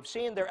who have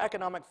seen their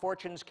economic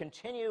fortunes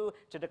continue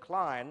to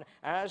decline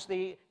as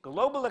the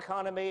global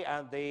economy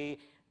and the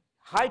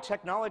high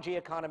technology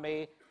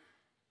economy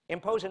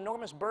impose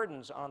enormous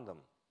burdens on them.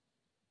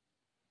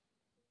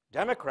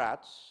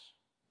 Democrats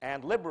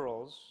and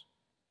liberals,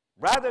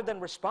 rather than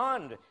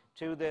respond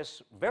to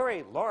this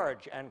very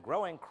large and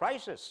growing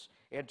crisis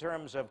in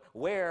terms of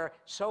where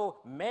so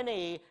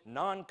many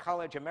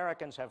non-college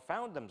Americans have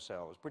found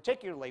themselves,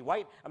 particularly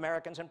white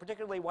Americans and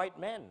particularly white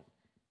men,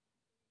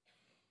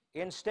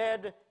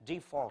 instead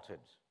defaulted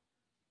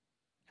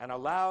and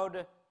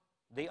allowed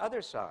the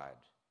other side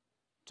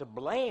to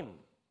blame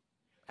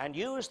and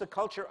use the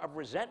culture of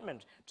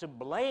resentment to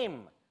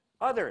blame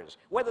others,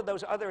 whether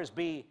those others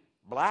be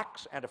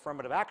blacks and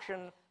affirmative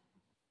action,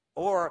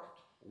 or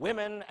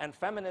women and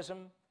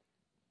feminism,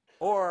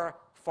 or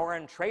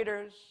foreign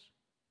traders,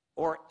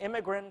 or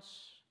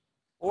immigrants,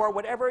 or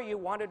whatever you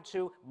wanted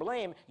to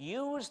blame.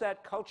 Use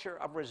that culture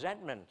of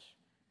resentment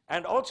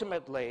and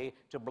ultimately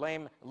to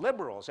blame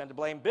liberals and to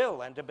blame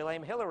Bill and to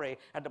blame Hillary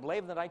and to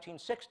blame the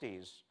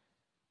 1960s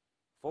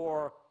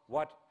for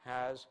what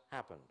has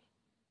happened.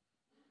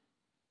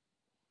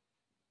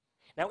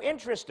 Now,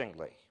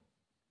 interestingly,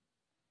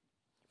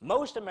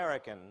 most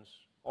Americans,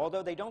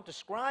 although they don't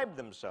describe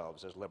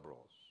themselves as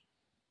liberals,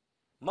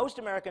 most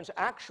Americans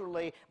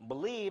actually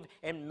believe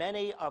in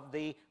many of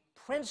the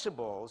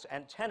principles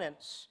and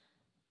tenets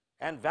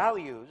and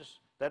values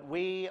that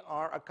we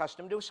are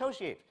accustomed to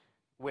associate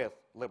with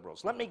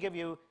liberals. Let me give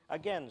you,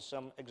 again,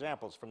 some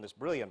examples from this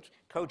brilliant,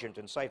 cogent,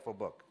 insightful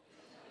book.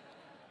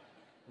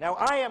 Now,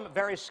 I am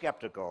very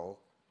skeptical,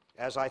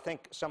 as I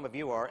think some of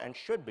you are and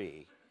should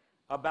be,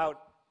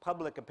 about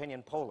public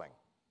opinion polling.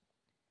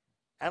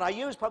 And I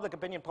use public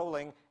opinion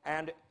polling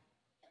and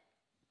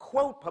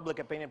quote public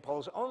opinion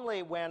polls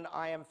only when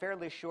I am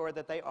fairly sure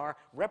that they are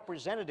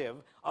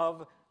representative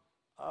of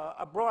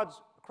a broad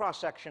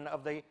cross-section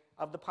of the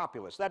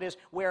populace. That is,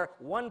 where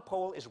one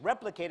poll is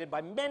replicated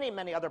by many,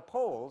 many other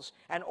polls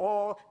and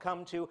all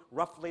come to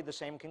roughly the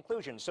same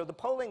conclusion. So the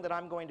polling that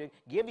I'm going to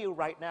give you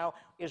right now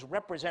is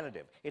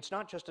representative. It's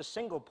not just a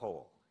single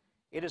poll.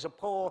 It is a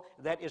poll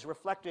that is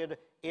reflected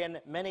in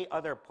many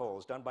other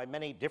polls done by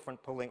many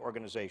different polling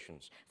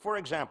organizations. For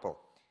example,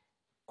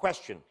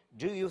 question: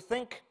 do you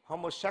think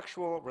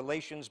homosexual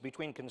relations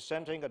between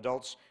consenting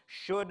adults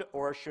should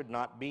or should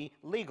not be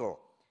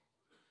legal?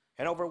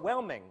 An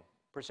overwhelming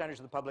percentage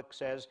of the public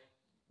says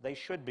they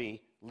should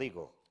be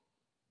legal.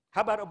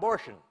 How about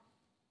abortion?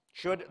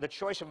 Should the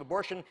choice of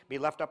abortion be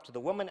left up to the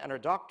woman and her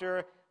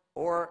doctor,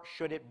 or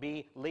should it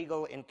be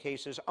legal in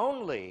cases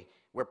only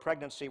where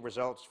pregnancy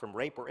results from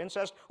rape or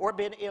incest, or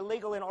be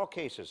illegal in all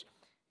cases?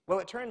 Well,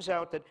 it turns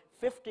out that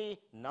 59%,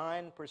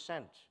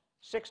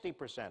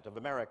 60% of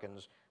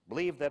Americans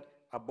believe that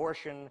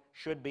abortion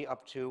should be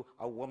up to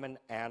a woman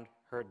and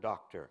her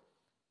doctor.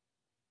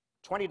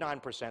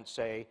 29%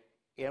 say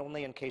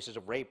only in cases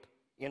of rape,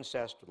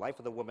 incest, life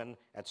of the woman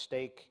at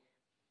stake,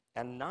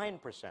 and 9%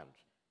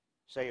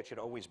 say it should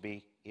always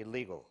be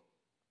illegal.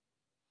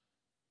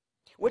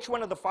 Which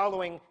one of the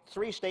following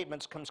three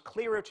statements comes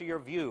clearer to your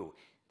view: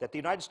 that the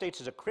United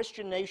States is a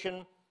Christian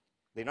nation,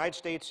 the United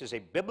States is a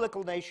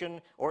biblical nation,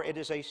 or it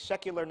is a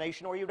secular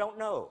nation, or you don't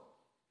know?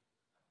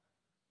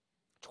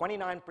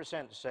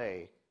 29%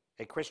 say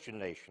a Christian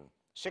nation,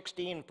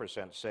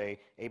 16% say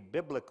a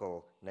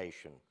biblical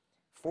nation,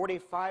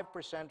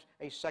 45%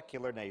 a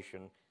secular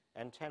nation,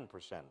 and 10%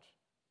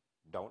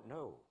 don't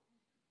know.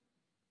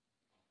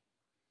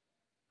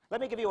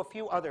 Let me give you a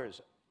few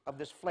others of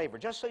this flavor,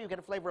 just so you get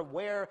a flavor of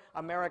where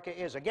America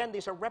is. Again,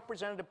 these are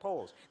representative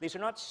polls. These are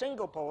not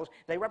single polls.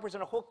 They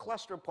represent a whole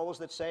cluster of polls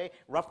that say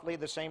roughly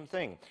the same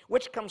thing.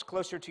 Which comes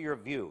closer to your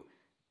view?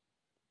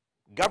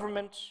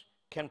 Government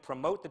can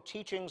promote the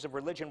teachings of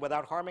religion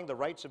without harming the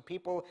rights of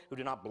people who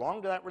do not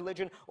belong to that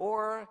religion,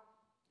 or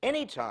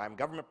Anytime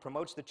government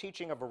promotes the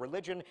teaching of a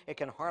religion, it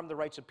can harm the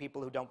rights of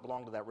people who don't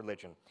belong to that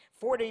religion.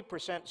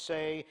 40%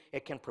 say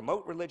it can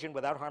promote religion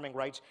without harming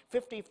rights.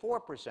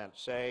 54%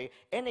 say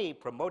any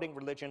promoting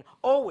religion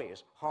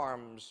always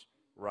harms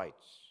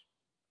rights.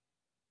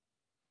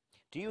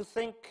 Do you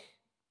think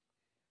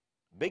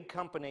big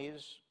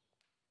companies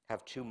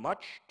have too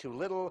much, too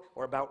little,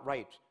 or about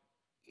right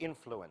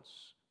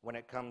influence when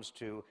it comes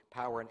to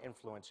power and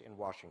influence in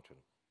Washington?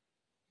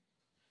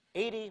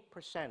 80%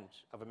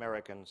 of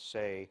Americans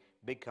say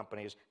big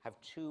companies have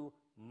too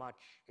much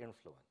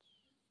influence.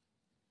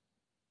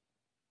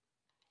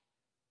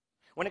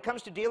 When it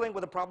comes to dealing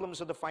with the problems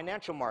of the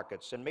financial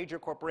markets and major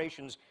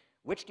corporations,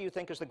 which do you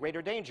think is the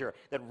greater danger?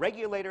 That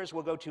regulators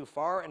will go too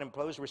far and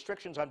impose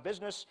restrictions on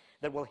business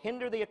that will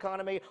hinder the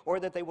economy, or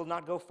that they will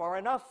not go far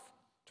enough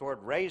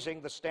toward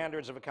raising the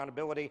standards of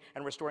accountability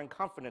and restoring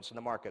confidence in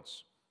the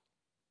markets?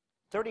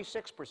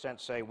 36%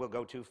 say we'll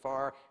go too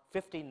far.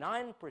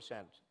 59%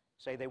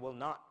 say they will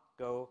not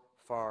go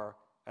far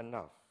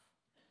enough.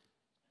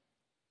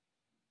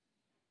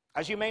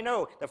 As you may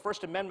know, the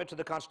First Amendment to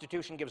the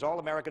Constitution gives all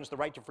Americans the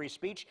right to free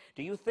speech.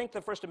 Do you think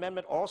the First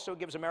Amendment also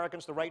gives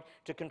Americans the right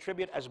to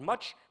contribute as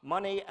much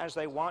money as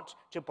they want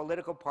to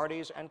political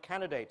parties and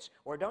candidates?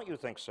 Or don't you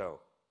think so?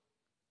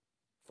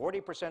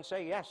 40%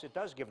 say yes, it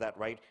does give that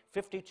right.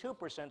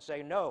 52%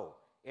 say no,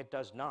 it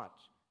does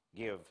not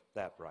give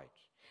that right.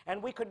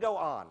 And we could go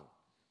on.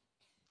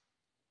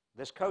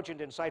 This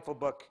cogent, insightful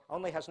book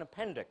only has an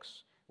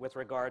appendix with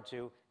regard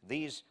to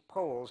these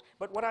polls.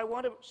 But what I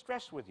want to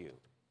stress with you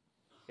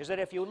is that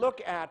if you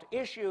look at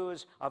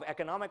issues of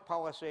economic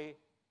policy,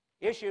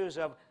 issues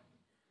of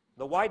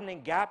the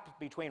widening gap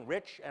between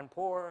rich and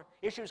poor,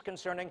 issues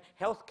concerning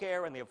health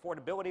care and the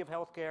affordability of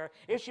health care,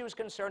 issues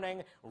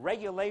concerning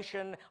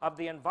regulation of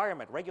the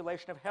environment,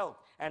 regulation of health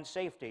and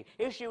safety,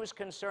 issues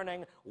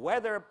concerning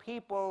whether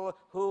people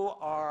who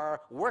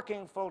are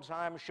working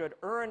full-time should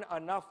earn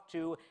enough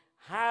to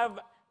have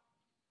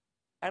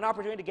an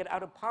opportunity to get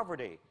out of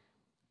poverty,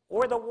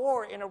 or the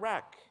war in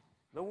Iraq.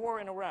 The war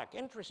in Iraq.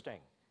 Interesting.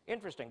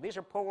 Interesting. These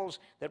are polls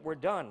that were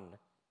done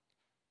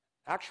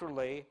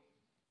actually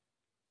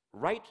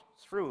right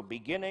through,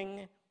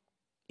 beginning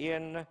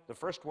in, the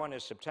first one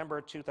is September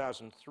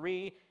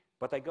 2003,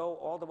 but they go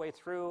all the way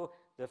through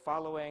the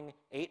following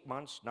 8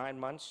 months, 9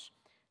 months.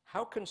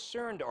 How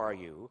concerned are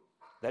you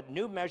that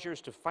new measures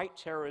to fight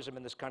terrorism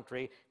in this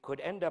country could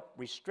end up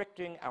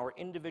restricting our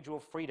individual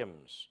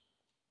freedoms?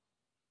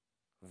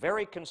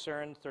 Very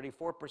concerned,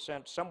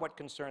 34%, somewhat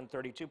concerned,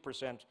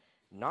 32%,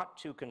 not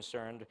too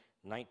concerned,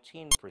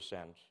 19%,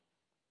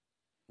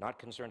 not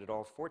concerned at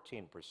all,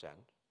 14%.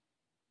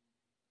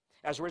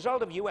 As a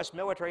result of U.S.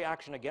 military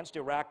action against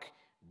Iraq,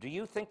 do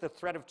you think the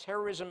threat of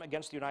terrorism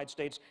against the United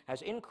States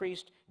has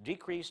increased,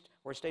 decreased,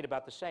 or stayed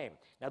about the same?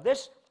 Now,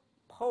 this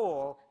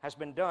poll has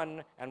been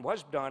done and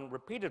was done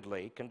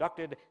repeatedly,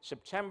 conducted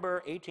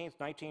September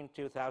 18th,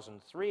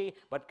 2003,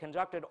 but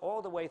conducted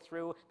all the way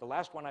through. The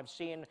last one I've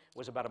seen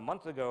was about a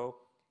month ago,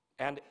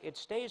 and it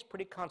stays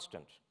pretty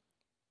constant.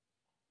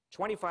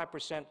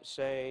 25%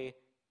 say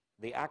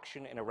the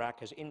action in Iraq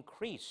has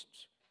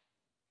increased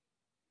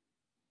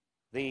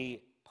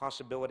the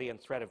possibility and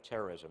threat of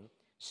terrorism.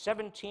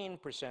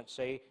 17%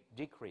 say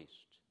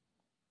decreased.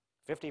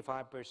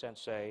 55%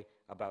 say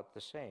about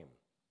the same.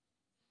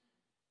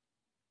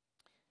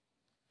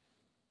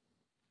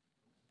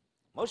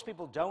 Most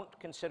people don't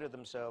consider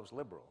themselves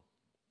liberal,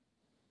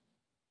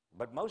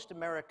 but most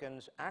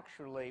Americans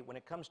actually, when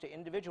it comes to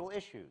individual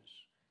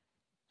issues,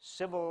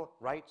 civil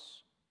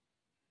rights,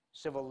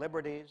 civil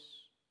liberties,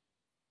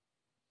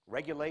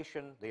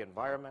 regulation, the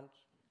environment,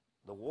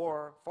 the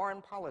war,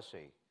 foreign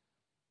policy,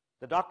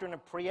 the doctrine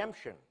of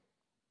preemption,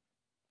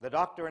 the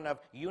doctrine of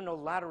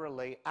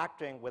unilaterally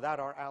acting without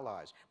our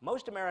allies.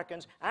 Most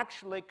Americans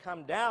actually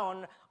come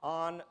down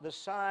on the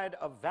side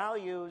of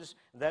values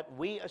that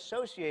we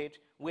associate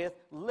with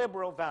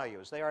liberal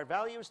values. They are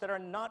values that are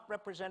not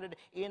represented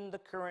in the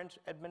current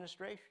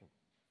administration.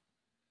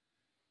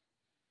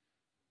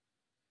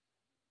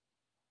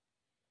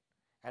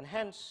 And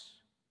hence,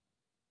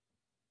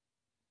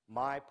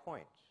 my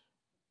point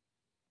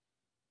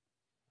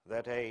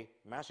that a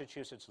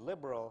Massachusetts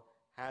liberal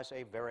has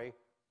a very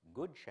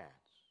good chance.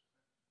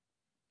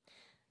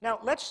 Now,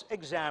 let's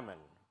examine,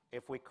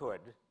 if we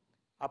could,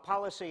 a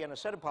policy and a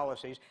set of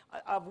policies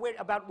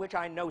about which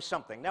I know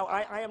something. Now,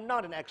 I am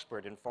not an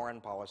expert in foreign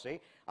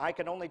policy. I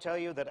can only tell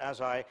you that as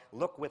I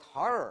look with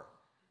horror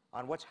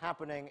on what's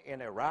happening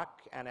in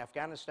Iraq and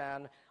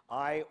Afghanistan,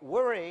 I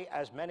worry,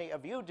 as many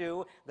of you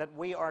do, that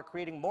we are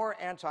creating more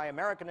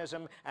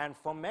anti-Americanism and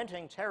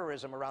fomenting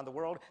terrorism around the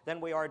world than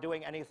we are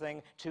doing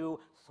anything to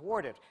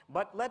thwart it.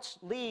 But let's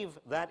leave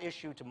that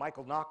issue to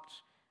Michael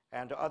Knox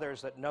and to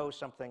others that know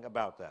something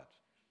about that.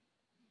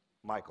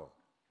 Michael.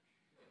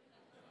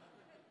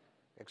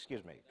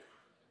 Excuse me.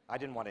 I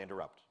didn't want to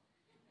interrupt.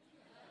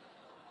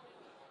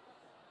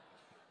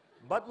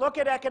 But look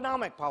at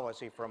economic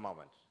policy for a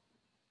moment.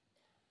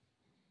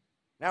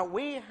 Now,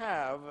 we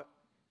have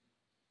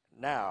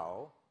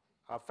now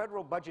a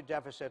federal budget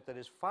deficit that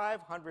is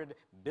 $500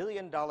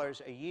 billion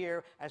a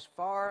year as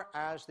far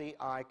as the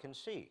eye can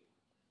see.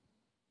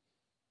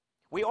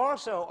 We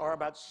also are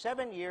about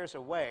 7 years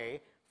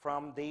away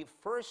from the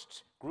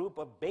first group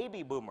of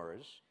baby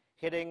boomers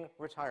hitting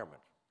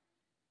retirement.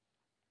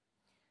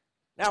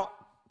 Now,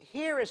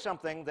 here is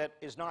something that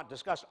is not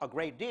discussed a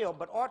great deal,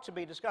 but ought to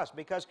be discussed,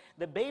 because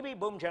the baby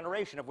boom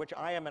generation, of which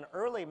I am an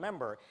early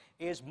member,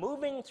 is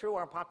moving through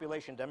our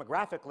population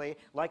demographically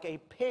like a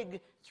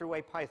pig through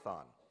a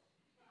python.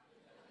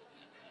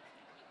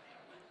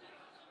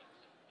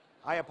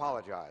 I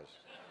apologize.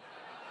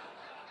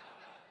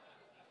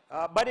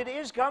 But it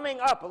is coming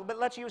up. But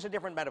let's use a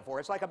different metaphor.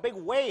 It's like a big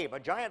wave, a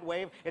giant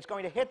wave. It's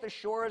going to hit the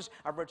shores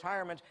of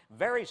retirement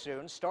very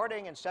soon,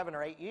 starting in 7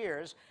 or 8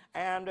 years.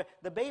 And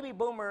the baby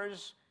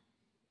boomers'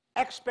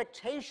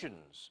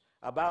 expectations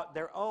about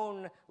their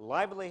own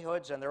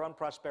livelihoods and their own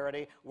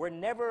prosperity were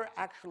never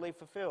actually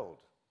fulfilled.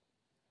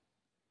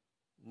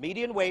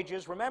 Median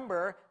wages,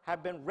 remember,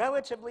 have been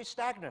relatively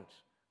stagnant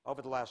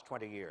over the last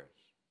 20 years.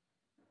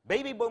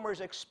 Baby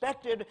boomers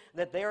expected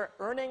that their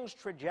earnings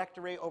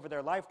trajectory over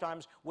their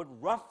lifetimes would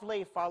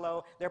roughly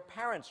follow their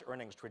parents'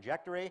 earnings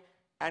trajectory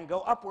and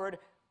go upward,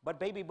 but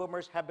baby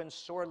boomers have been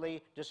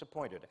sorely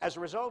disappointed. As a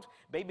result,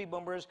 baby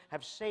boomers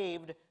have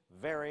saved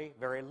very,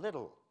 very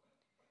little.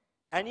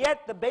 And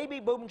yet, the baby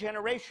boom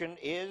generation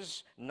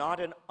is not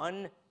an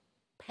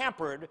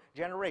unpampered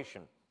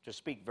generation, to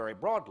speak very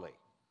broadly.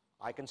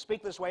 I can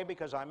speak this way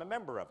because I'm a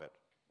member of it.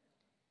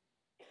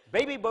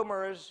 Baby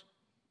boomers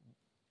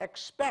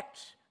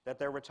expect that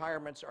their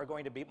retirements are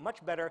going to be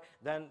much better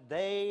than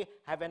they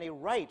have any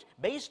right,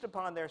 based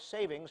upon their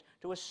savings,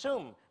 to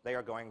assume they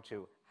are going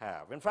to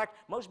have. In fact,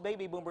 most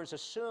baby boomers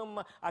assume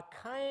a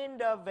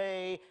kind of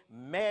a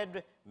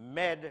med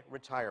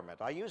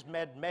retirement. I use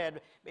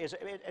med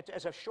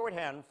as a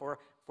shorthand for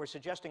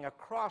suggesting a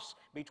cross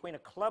between a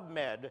Club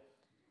Med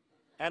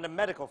and a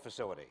medical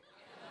facility.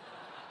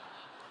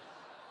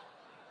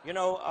 You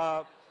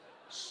know,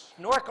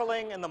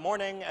 snorkeling in the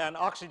morning and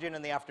oxygen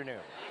in the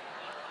afternoon.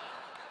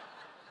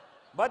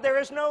 But there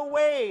is no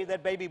way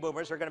that baby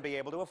boomers are going to be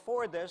able to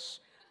afford this,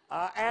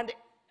 and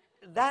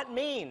that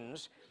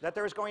means that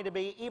there is going to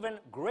be even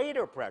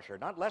greater pressure,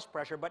 not less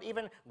pressure, but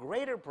even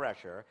greater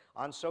pressure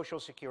on Social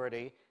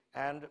Security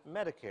and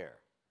Medicare.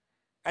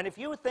 And if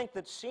you think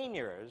that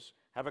seniors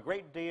have a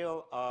great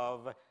deal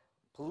of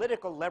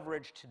political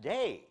leverage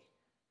today,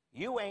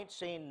 you ain't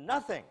seen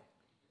nothing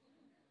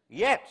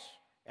yet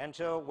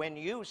until when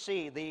you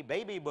see the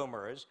baby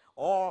boomers,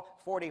 all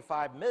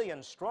 45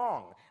 million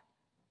strong,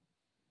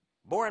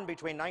 born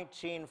between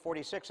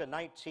 1946 and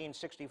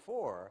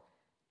 1964,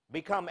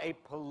 become a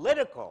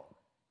political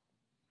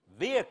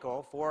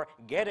vehicle for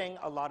getting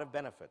a lot of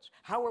benefits.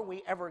 How are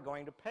we ever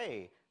going to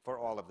pay for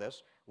all of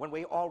this when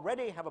we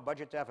already have a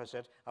budget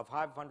deficit of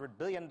 $500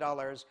 billion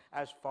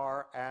as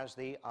far as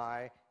the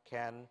eye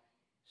can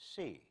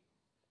see?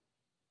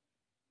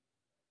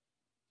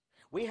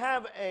 We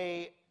have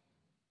an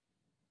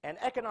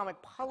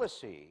economic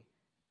policy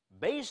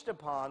based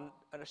upon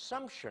an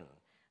assumption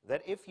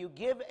that if you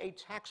give a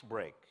tax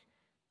break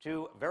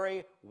to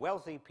very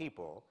wealthy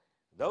people,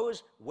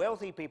 those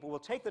wealthy people will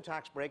take the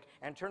tax break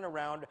and turn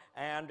around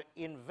and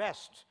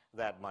invest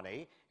that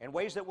money in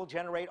ways that will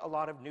generate a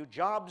lot of new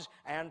jobs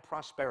and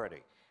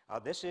prosperity.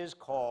 This is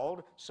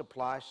called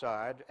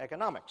supply-side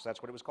economics.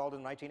 That's what it was called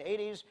in the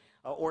 1980s,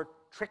 or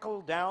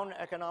trickle-down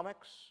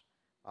economics,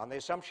 on the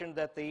assumption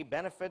that the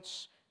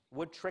benefits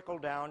would trickle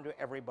down to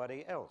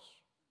everybody else.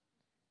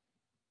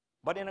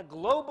 But in a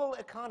global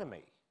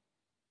economy,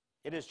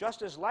 it is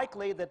just as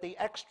likely that the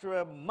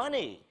extra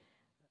money,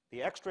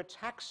 the extra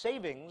tax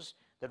savings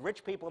that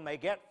rich people may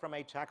get from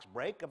a tax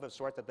break of the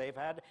sort that they've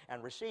had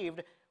and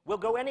received will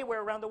go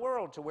anywhere around the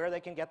world to where they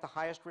can get the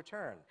highest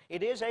return.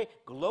 It is a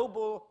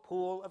global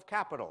pool of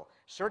capital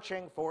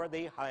searching for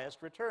the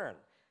highest return.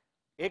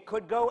 It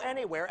could go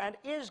anywhere and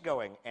is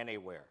going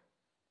anywhere.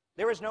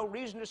 There is no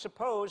reason to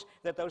suppose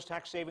that those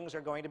tax savings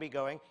are going to be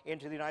going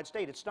into the United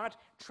States. It's not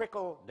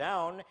trickle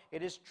down,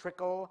 it is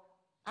trickle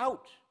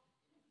out.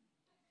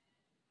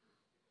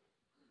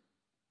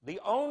 The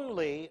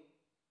only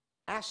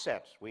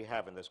asset we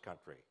have in this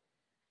country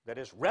that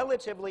is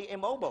relatively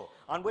immobile,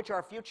 on which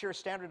our future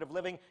standard of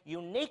living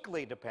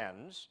uniquely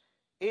depends,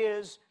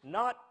 is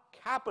not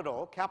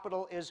capital.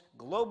 Capital is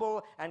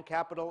global, and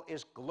capital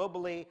is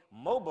globally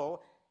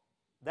mobile.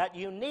 That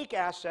unique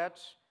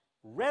asset,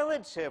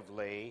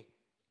 relatively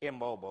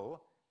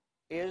immobile,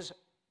 is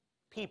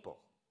people,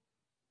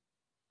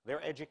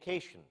 their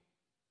education,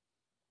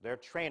 their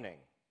training,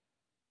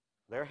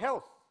 their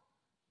health,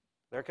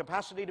 their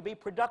capacity to be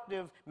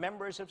productive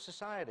members of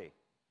society.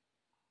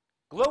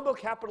 Global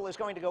capital is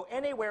going to go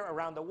anywhere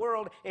around the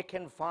world it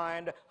can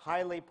find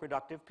highly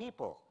productive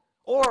people.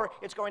 Or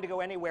it's going to go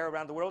anywhere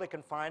around the world it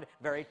can find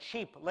very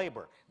cheap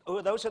labor.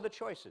 Those are the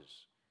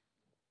choices.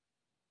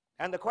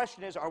 And the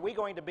question is, are we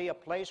going to be a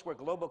place where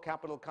global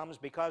capital comes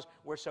because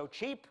we're so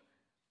cheap,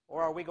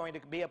 Or are we going to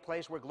be a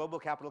place where global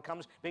capital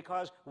comes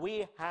because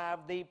we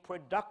have the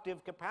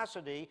productive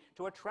capacity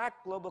to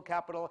attract global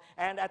capital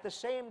and at the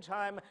same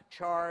time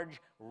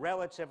charge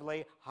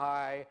relatively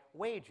high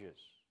wages?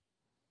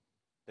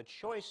 The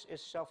choice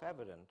is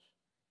self-evident,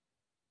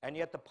 and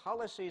yet the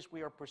policies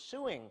we are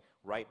pursuing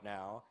right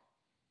now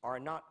are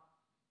not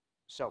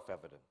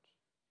self-evident.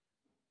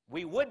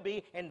 We would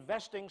be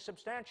investing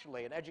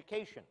substantially in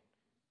education,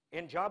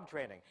 in job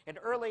training, in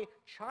early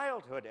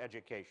childhood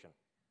education.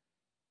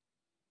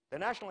 The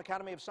National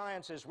Academy of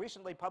Sciences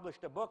recently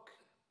published a book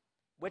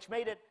which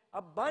made it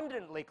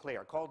abundantly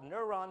clear, called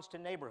Neurons to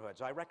Neighborhoods.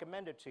 I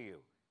recommend it to you.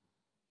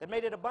 That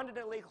made it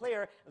abundantly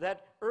clear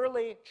that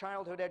early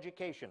childhood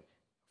education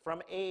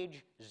from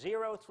age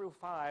 0 through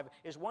 5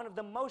 is one of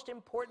the most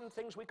important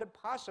things we could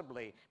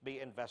possibly be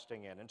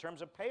investing in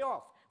terms of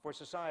payoff for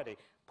society.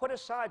 Put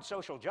aside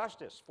social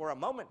justice for a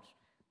moment.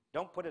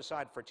 Don't put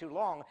aside for too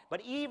long,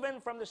 but even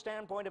from the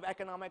standpoint of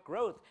economic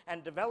growth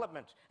and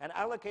development and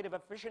allocative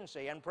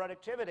efficiency and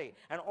productivity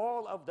and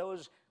all of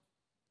those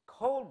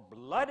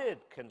cold-blooded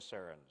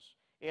concerns,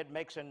 it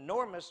makes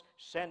enormous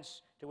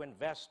sense to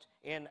invest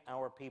in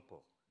our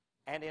people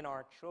and in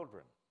our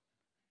children.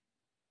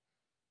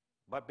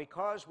 But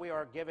because we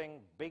are giving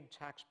big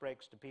tax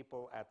breaks to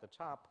people at the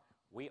top,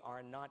 we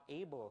are not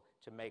able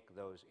to make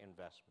those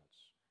investments.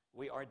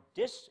 We are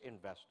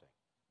disinvesting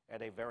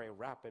at a very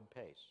rapid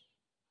pace.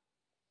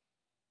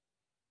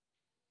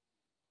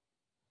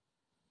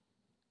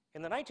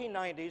 In the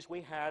 1990s,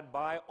 we had,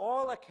 by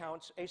all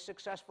accounts, a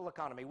successful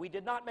economy. We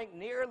did not make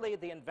nearly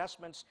the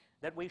investments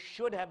that we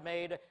should have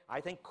made,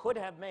 I think could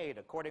have made,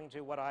 according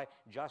to what I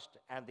just,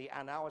 and the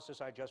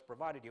analysis I just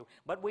provided you.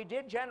 But we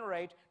did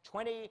generate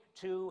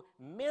 22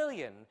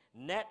 million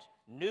net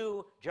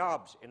new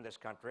jobs in this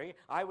country.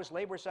 I was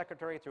labor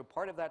secretary through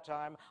part of that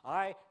time.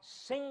 I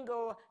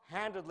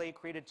single-handedly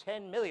created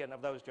 10 million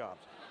of those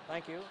jobs.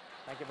 Thank you.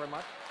 Thank you very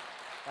much.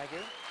 Thank you.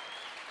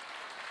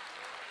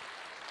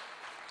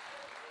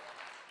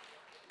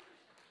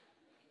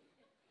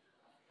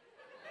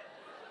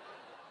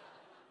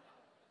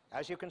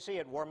 As you can see,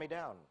 it wore me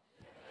down.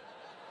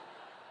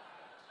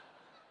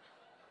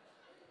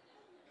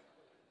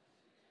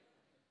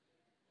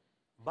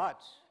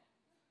 But,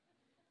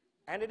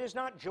 and it is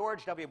not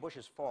George W.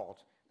 Bush's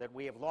fault that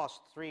we have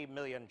lost 3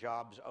 million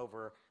jobs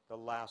over the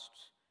last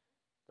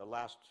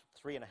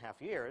 3.5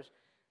 years,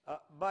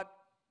 but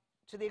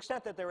to the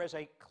extent that there is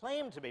a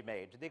claim to be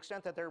made, to the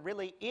extent that there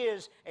really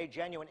is a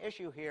genuine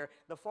issue here,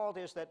 the fault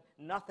is that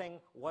nothing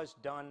was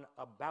done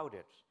about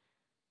it.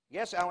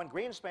 Yes, Alan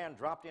Greenspan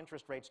dropped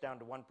interest rates down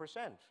to 1%.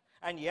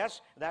 And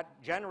yes,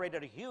 that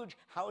generated a huge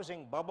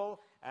housing bubble.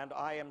 And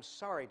I am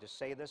sorry to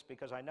say this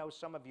because I know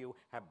some of you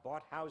have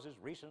bought houses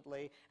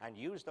recently and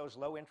used those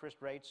low interest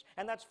rates.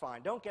 And that's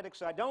fine. Don't get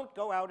excited. Don't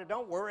go out and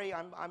don't worry.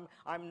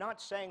 I'm not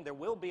saying there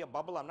will be a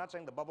bubble. I'm not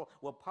saying the bubble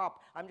will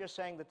pop. I'm just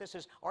saying that this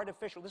is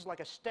artificial. This is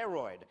like a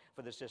steroid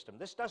for the system.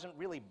 This doesn't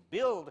really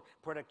build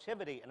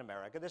productivity in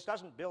America. This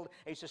doesn't build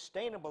a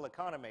sustainable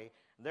economy.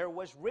 There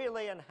was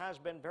really and has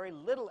been very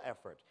little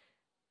effort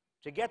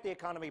to get the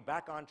economy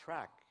back on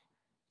track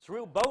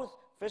through both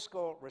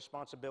fiscal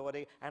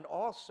responsibility and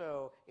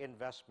also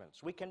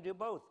investments. We can do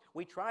both.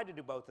 We tried to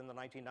do both in the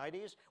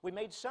 1990s. We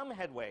made some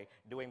headway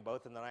doing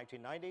both in the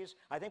 1990s.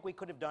 I think we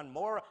could have done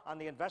more on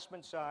the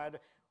investment side.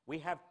 We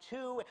had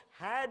two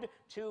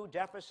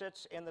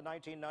deficits in the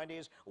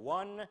 1990s.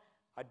 One,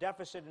 a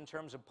deficit in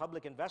terms of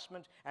public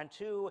investment, and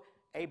two,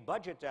 a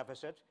budget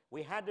deficit.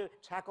 We had to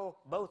tackle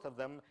both of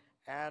them,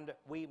 and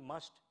we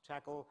must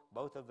tackle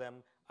both of them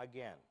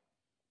again.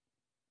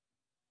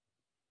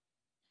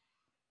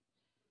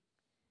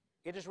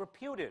 It is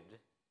reputed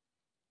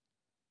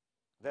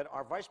that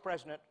our vice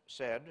president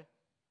said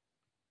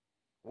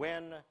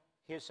when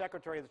his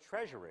Secretary of the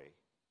Treasury,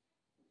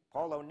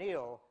 Paul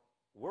O'Neill,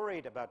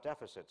 worried about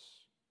deficits.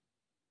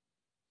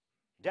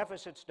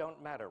 Deficits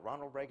don't matter.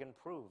 Ronald Reagan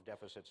proved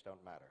deficits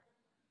don't matter.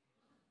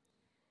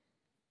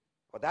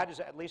 Well, that is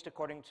at least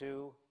according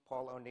to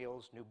Paul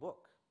O'Neill's new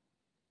book.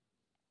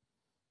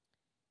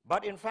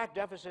 But in fact,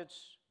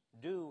 deficits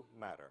do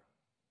matter.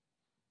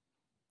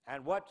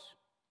 And what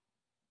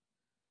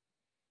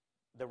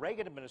the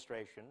Reagan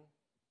administration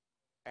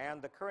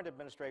and the current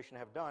administration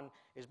have done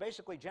is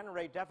basically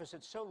generate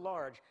deficits so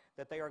large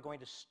that they are going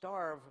to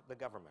starve the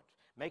government,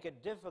 make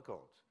it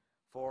difficult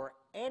for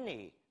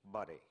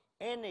anybody,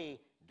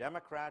 any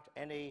Democrat,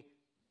 any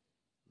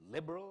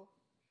liberal,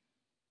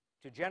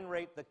 to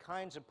generate the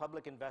kinds of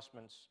public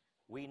investments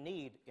we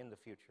need in the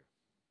future.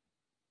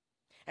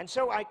 And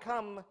so I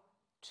come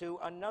to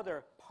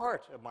another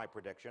part of my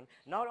prediction.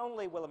 Not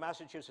only will a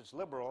Massachusetts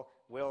liberal,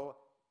 will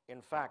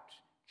in fact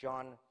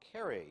John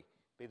Kerry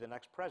be the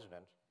next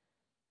president,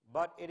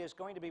 but it is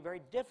going to be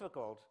very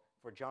difficult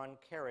for John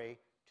Kerry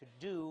to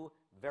do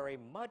very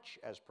much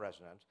as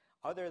president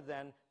other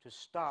than to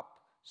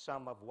stop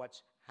some of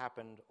what's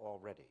happened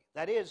already.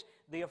 That is,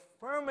 the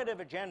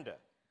affirmative agenda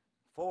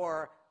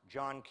for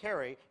John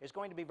Kerry is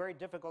going to be very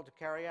difficult to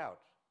carry out.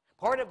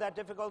 Part of that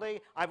difficulty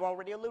I've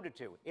already alluded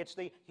to. It's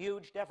the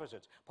huge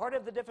deficits. Part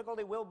of the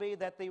difficulty will be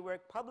that the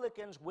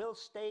Republicans will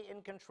stay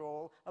in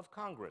control of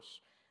Congress.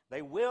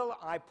 They will,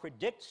 I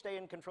predict, stay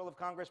in control of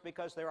Congress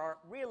because there are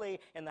really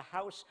in the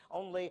House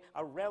only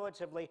a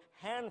relatively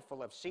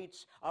handful of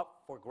seats up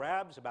for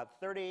grabs, about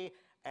 30,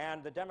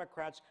 and the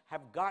Democrats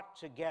have got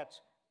to get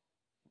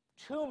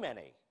too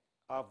many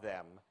of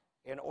them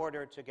in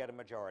order to get a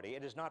majority.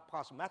 It is not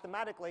possible.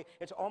 Mathematically,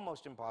 it's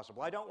almost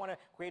impossible. I don't want to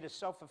create a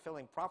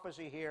self-fulfilling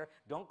prophecy here.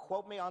 Don't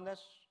quote me on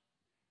this.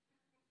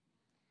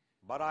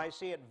 But I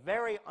see it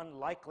very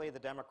unlikely the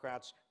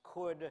Democrats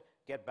could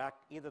get back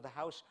either the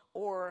House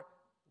or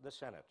the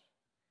Senate.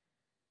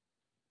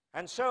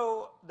 And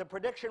so the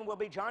prediction will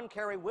be John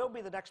Kerry will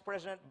be the next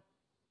president.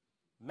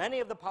 Many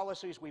of the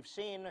policies we've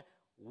seen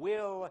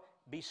will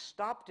be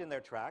stopped in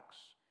their tracks,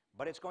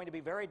 but it's going to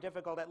be very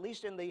difficult, at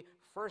least in the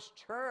first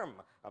term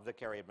of the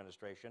Kerry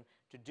administration,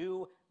 to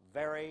do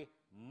very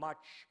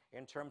much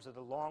in terms of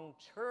the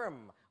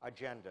long-term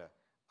agenda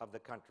of the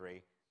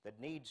country that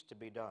needs to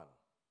be done.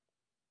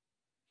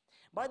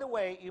 By the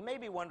way, you may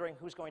be wondering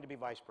who's going to be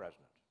vice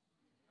president.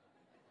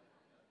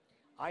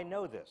 I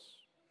know this.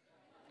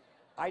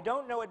 I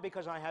don't know it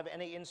because I have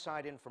any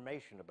inside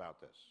information about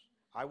this.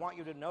 I want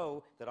you to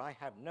know that I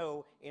have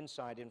no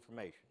inside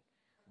information.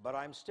 But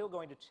I'm still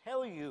going to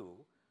tell you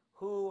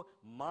who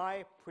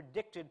my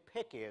predicted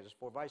pick is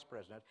for vice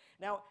president.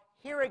 Now,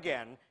 here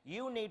again,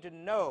 you need to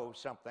know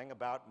something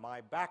about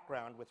my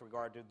background with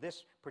regard to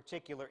this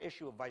particular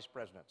issue of vice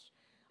presidents.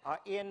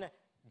 In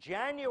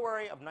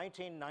January of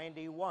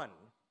 1991,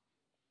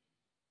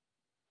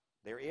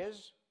 there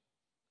is,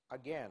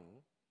 again,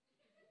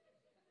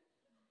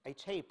 a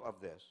tape of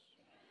this.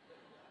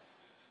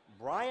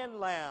 Brian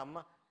Lamb,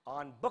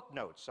 on book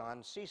notes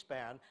on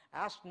C-SPAN,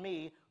 asked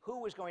me who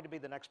was going to be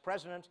the next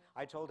president.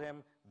 I told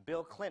him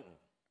Bill Clinton.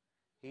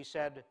 He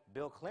said,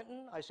 Bill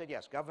Clinton? I said,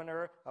 yes,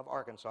 governor of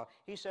Arkansas.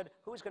 He said,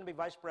 who's going to be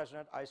vice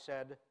president? I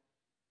said,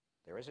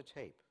 there is a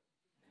tape.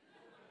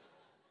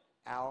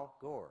 Al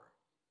Gore.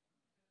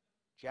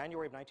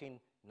 January of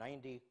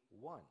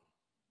 1991.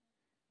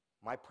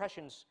 My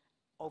prescience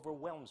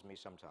overwhelms me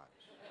sometimes.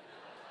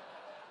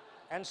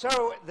 And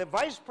so the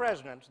vice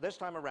president this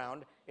time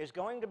around is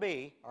going to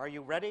be, are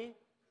you ready?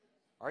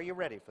 Are you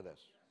ready for this?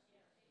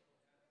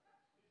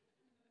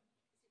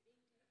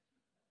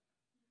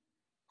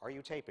 Are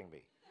you taping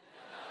me?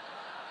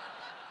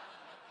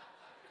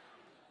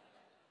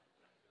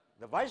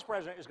 The vice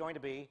president is going to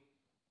be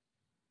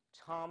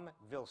Tom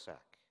Vilsack.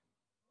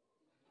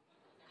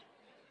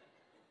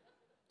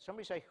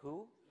 Somebody say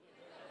who?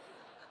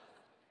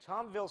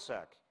 Tom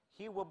Vilsack.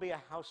 He will be a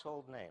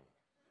household name.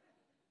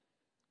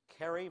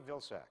 Kerry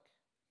Vilsack.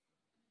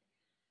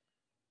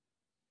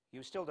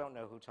 You still don't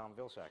know who Tom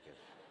Vilsack is.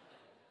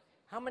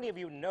 How many of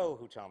you know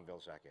who Tom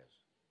Vilsack is?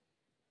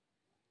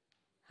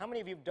 How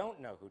many of you don't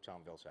know who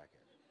Tom Vilsack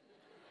is?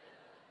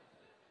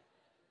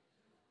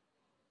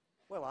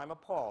 Well, I'm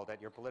appalled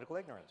at your political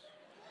ignorance.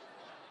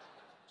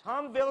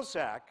 Tom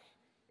Vilsack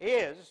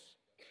is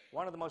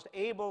one of the most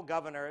able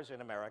governors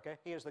in America.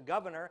 He is the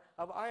governor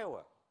of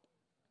Iowa.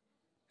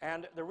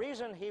 And the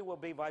reason he will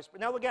be vice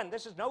president, now again,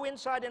 this is no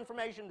inside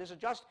information, this is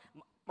just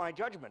my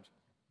judgment.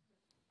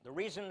 The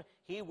reason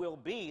he will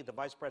be the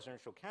vice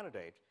presidential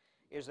candidate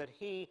is that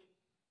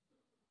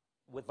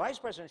with vice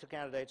presidential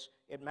candidates,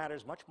 it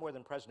matters much more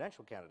than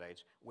presidential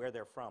candidates where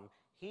they're from.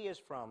 He is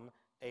from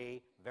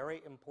a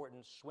very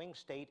important swing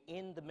state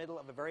in the middle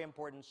of a very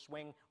important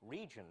swing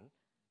region,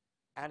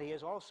 and he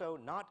is also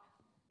not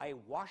a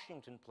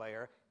Washington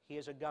player, he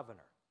is a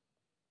governor.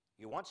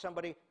 You want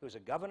somebody who's a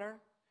governor,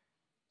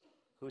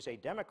 who's a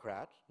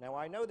Democrat. Now,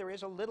 I know there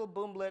is a little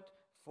boomlet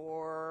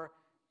for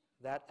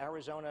that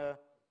Arizona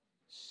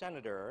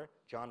senator,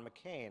 John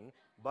McCain,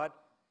 but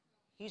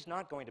he's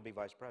not going to be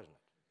vice president.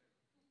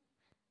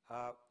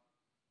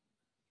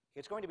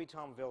 It's going to be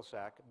Tom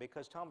Vilsack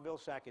because Tom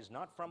Vilsack is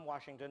not from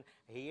Washington.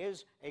 He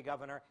is a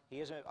governor. He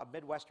is a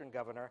Midwestern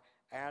governor,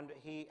 and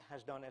he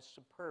has done a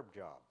superb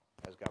job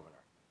as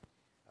governor.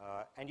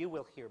 And you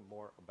will hear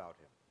more about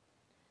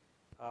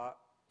him.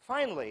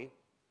 Finally,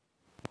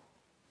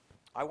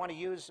 I want to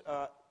use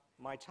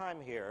my time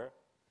here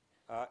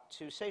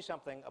to say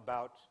something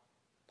about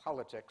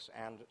politics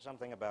and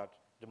something about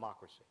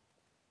democracy.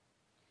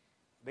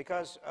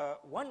 Because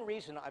one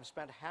reason I've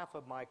spent half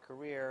of my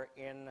career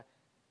in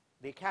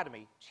the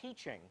academy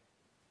teaching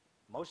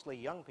mostly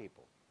young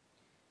people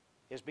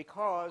is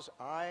because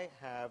I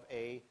have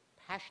a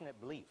passionate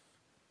belief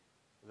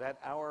that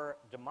our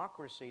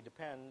democracy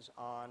depends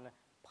on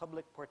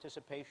public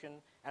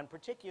participation, and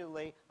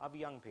particularly of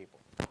young people.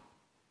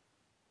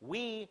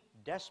 We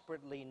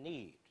desperately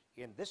need,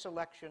 in this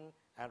election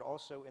and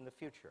also in the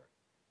future,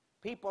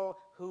 people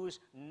whose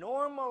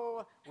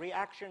normal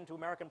reaction to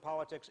American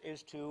politics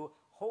is to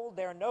hold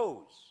their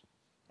nose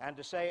and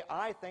to say,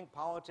 I think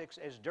politics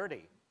is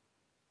dirty.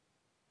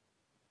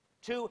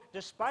 To,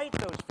 despite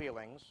those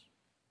feelings,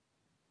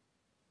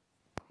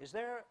 is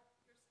there...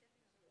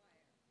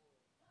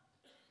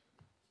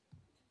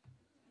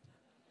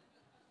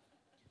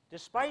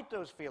 despite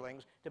those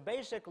feelings, to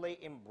basically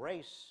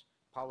embrace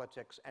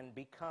politics and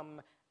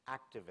become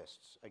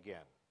activists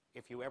again.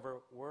 If you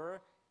ever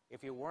were,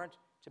 if you weren't,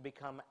 to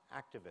become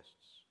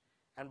activists.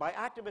 And by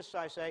activists,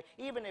 I say,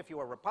 even if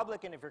you're a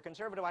Republican, if you're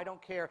conservative, I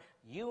don't care.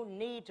 You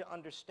need to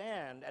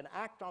understand and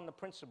act on the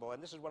principle,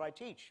 and this is what I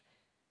teach,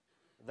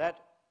 that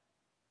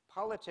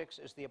politics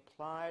is the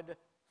applied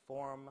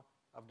form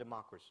of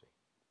democracy.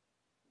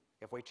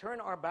 If we turn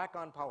our back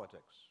on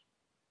politics,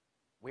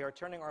 we are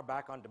turning our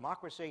back on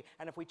democracy,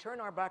 and if we turn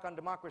our back on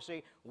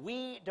democracy,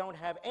 we don't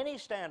have any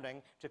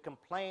standing to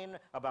complain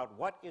about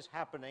what is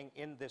happening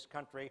in this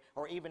country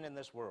or even in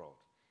this world.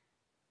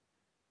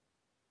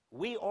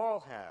 We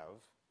all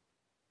have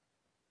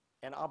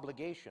an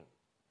obligation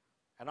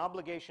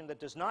that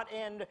does not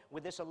end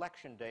with this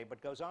election day,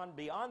 but goes on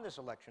beyond this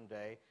election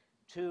day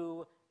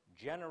to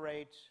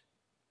generate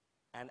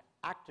and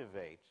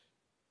activate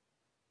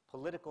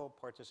political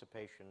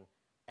participation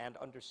and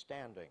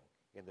understanding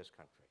in this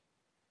country.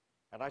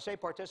 And I say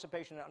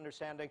participation and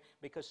understanding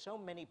because so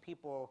many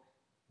people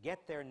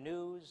get their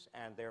news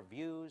and their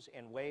views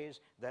in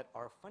ways that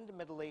are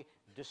fundamentally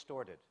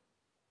distorted.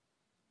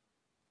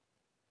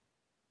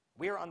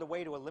 We are on the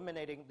way to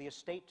eliminating the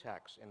estate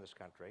tax in this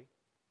country.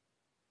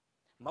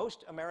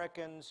 Most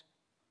Americans,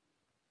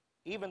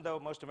 even though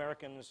most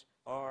Americans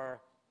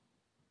are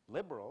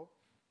liberal,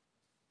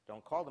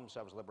 don't call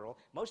themselves liberal,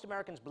 most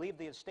Americans believe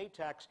the estate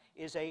tax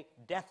is a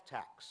death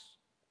tax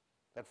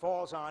that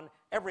falls on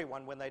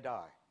everyone when they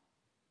die.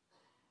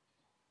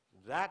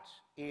 That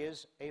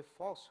is a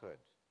falsehood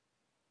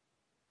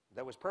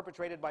that was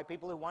perpetrated by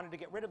people who wanted to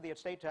get rid of the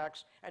estate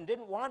tax and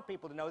didn't want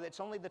people to know that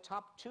it's only the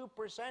top 2%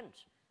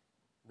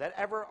 that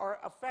ever are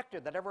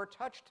affected, that ever are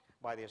touched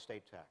by the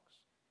estate tax.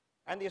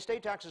 And the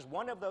estate tax is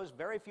one of those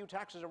very few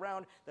taxes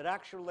around that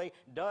actually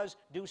does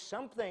do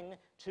something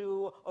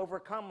to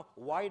overcome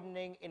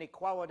widening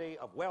inequality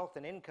of wealth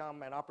and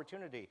income and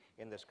opportunity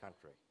in this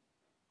country.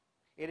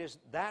 It is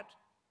that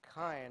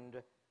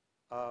kind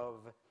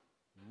of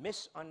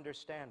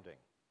misunderstanding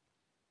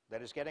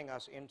that is getting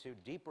us into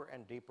deeper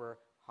and deeper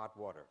hot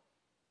water.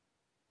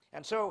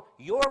 And so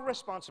your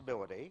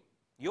responsibility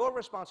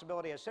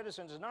as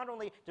citizens is not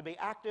only to be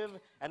active,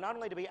 and not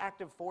only to be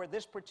active for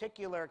this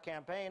particular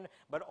campaign,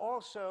 but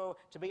also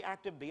to be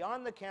active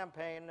beyond the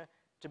campaign,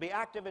 to be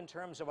active in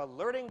terms of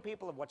alerting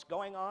people of what's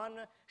going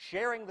on,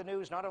 sharing the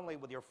news not only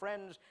with your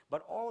friends,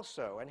 but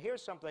also, and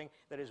here's something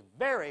that is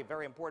very,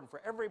 very important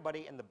for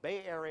everybody in the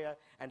Bay Area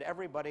and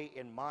everybody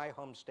in my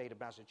home state of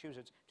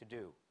Massachusetts to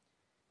do.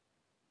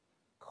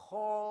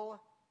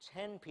 Call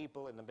 10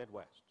 people in the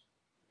Midwest.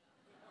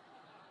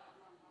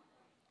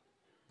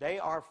 They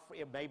are,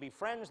 it may be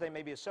friends, they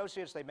may be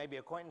associates, they may be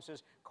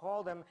acquaintances.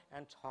 Call them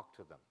and talk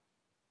to them.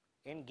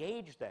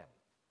 Engage them.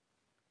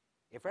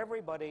 If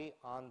everybody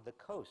on the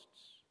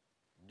coasts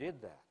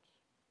did that,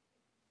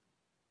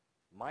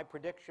 my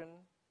prediction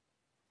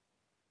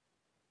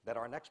that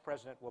our next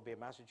president will be a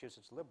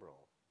Massachusetts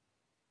liberal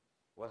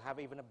will have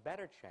even a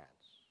better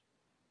chance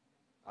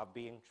of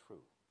being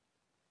true.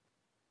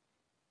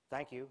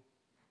 Thank you.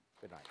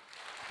 Good night.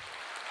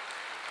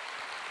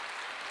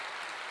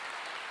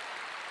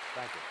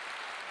 Thank you.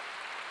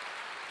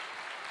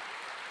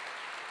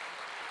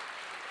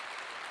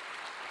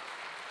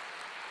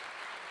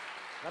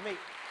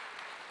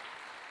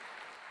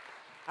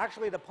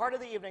 Actually, the part of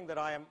the evening that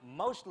I am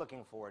most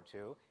looking forward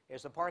to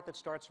is the part that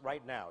starts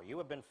right now. You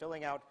have been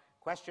filling out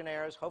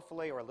questionnaires,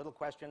 hopefully, or little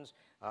questions.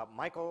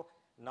 Michael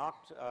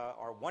Nacht,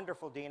 our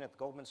wonderful dean at the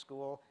Goldman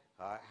School,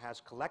 has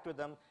collected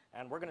them,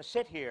 and we're going to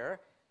sit here,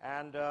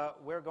 and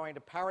we're going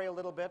to parry a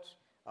little bit.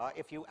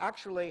 If you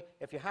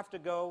have to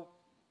go,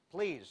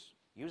 please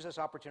use this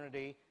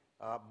opportunity,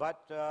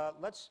 but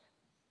let's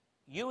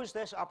use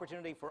this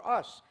opportunity for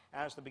us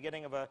as the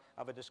beginning of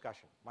a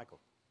discussion. Michael.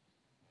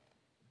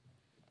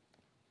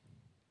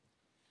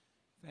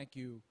 Thank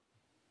you.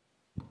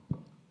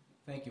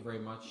 Thank you very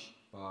much,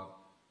 Bob.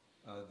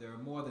 There are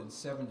more than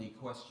 70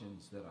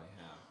 questions that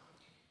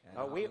I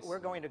have. We're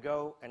going to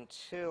go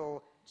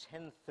until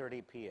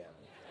 10:30 p.m.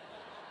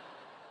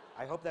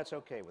 I hope that's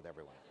okay with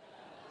everyone.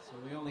 So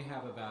we only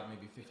have about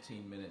maybe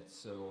 15 minutes,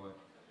 so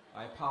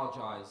I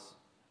apologize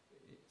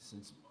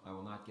since I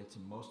will not get to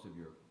most of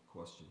your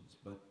questions,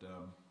 but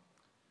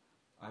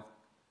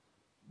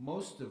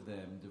most of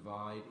them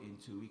divide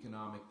into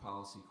economic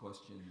policy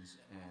questions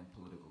and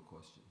political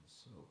questions.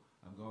 So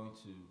I'm going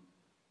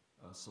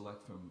to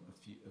select from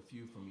a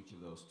few from each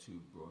of those two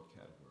broad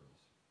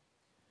categories.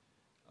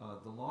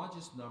 The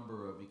largest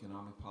number of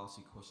economic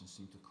policy questions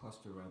seem to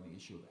cluster around the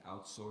issue of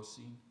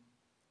outsourcing.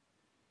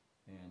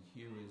 And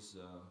here is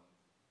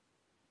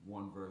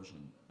one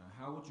version.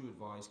 How would you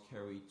advise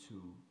Kerry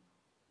to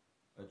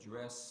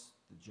address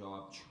the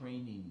job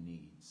training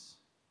needs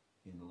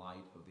in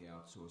light of the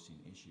outsourcing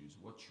issues?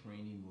 What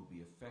training will be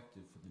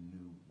effective for the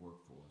new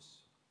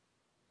workforce?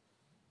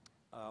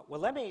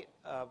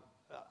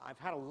 I've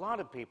had a lot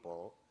of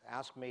people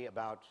ask me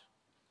about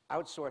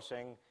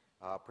outsourcing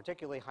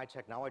particularly high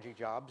technology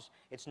jobs.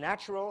 It's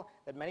natural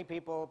that many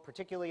people,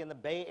 particularly in the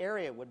Bay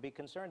Area, would be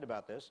concerned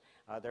about this.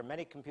 There are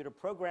many computer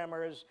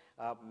programmers,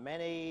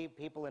 many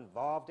people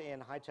involved in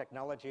high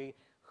technology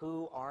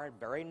who are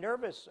very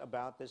nervous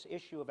about this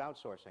issue of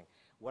outsourcing.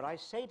 What I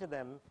say to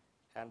them,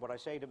 and what I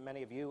say to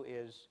many of you,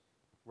 is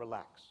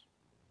relax.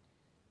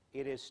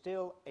 It is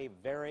still a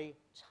very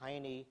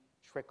tiny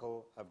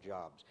trickle of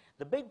jobs.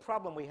 The big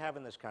problem we have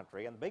in this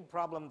country, and the big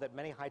problem that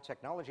many high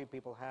technology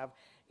people have,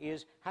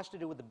 has to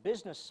do with the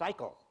business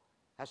cycle,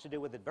 has to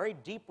do with a very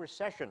deep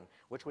recession,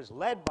 which was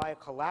led by a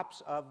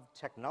collapse of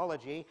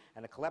technology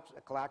and a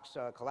collapse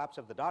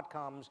of the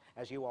dot-coms,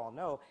 as you all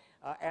know,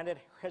 and it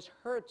has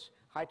hurt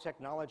high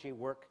technology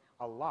work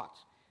a lot.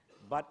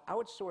 But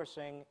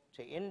outsourcing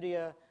to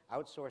India,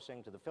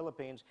 outsourcing to the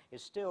Philippines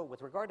is still,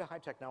 with regard to high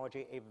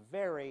technology, a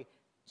very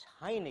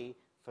tiny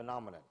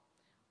phenomenon.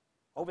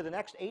 Over the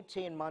next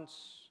 18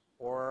 months,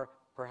 or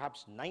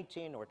perhaps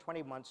 19 or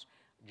 20 months,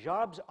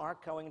 jobs are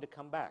going to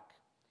come back.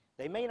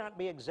 They may not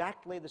be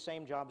exactly the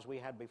same jobs we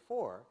had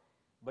before,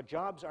 but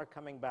jobs are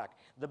coming back.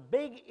 The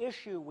big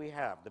issue we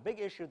have, the big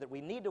issue that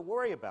we need to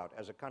worry about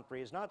as a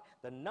country is not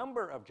the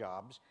number of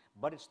jobs,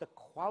 but it's the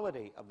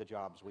quality of the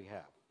jobs we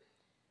have.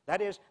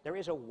 That is, there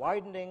is a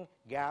widening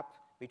gap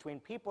between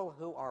people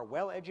who are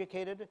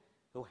well-educated,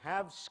 who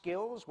have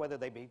skills, whether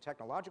they be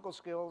technological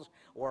skills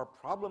or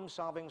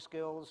problem-solving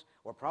skills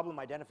or problem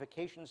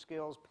identification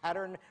skills,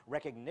 pattern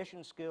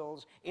recognition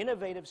skills,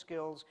 innovative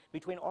skills,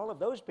 between all of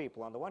those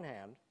people on the one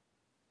hand,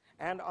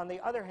 and on the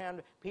other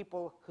hand,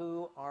 people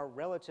who are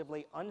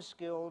relatively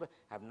unskilled,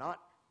 have not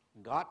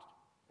got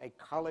a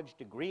college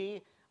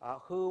degree,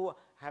 who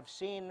have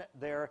seen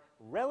their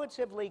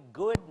relatively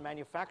good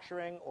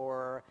manufacturing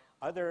or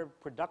other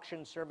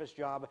production service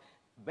job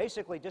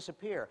basically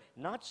disappear,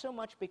 not so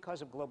much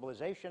because of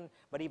globalization,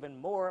 but even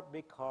more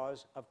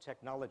because of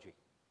technology.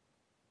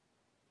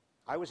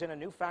 I was in a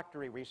new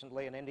factory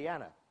recently in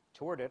Indiana,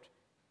 toured it,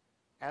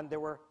 and there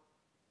were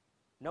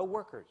no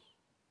workers.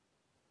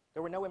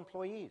 There were no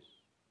employees.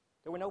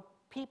 There were no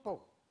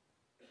people.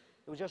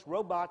 It was just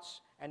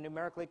robots and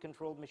numerically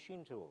controlled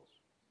machine tools.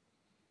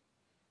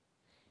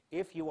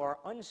 If you are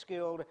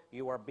unskilled,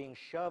 you are being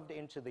shoved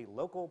into the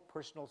local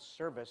personal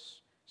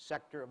service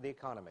sector of the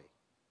economy,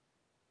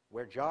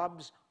 where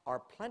jobs are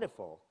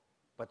plentiful,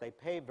 but they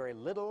pay very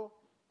little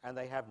and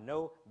they have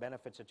no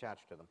benefits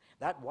attached to them.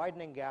 That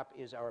widening gap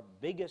is our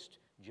biggest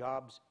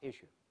jobs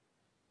issue.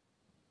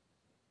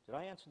 Did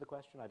I answer the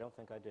question? I don't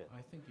think I did.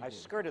 I think you did.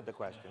 Skirted the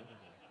question.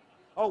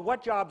 Oh,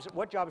 what jobs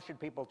should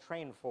people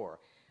train for?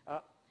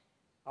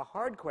 A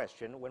hard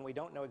question when we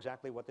don't know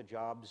exactly what the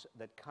jobs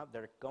that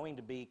are going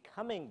to be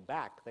coming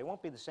back. They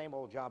won't be the same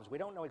old jobs. We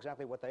don't know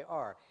exactly what they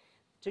are.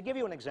 To give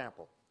you an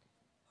example,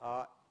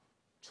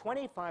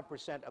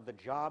 25% of the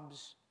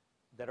jobs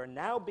that are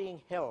now being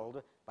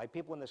held by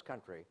people in this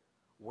country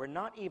were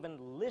not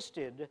even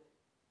listed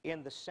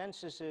in the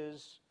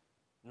census's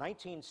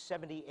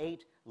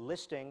 1978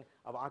 listing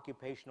of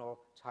occupational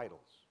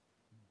titles.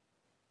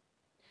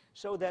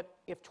 So that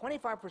if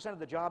 25% of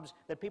the jobs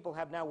that people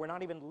have now were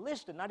not even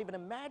listed, not even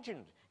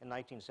imagined in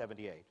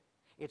 1978,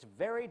 it's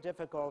very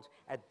difficult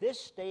at this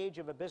stage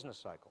of a business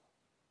cycle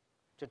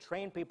to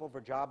train people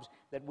for jobs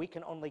that we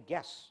can only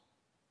guess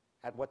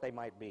at what they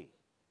might be.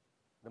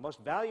 The most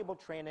valuable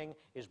training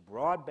is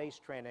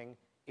broad-based training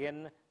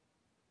in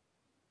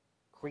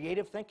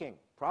creative thinking,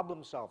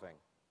 problem solving,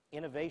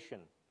 innovation,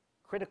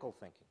 critical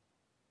thinking.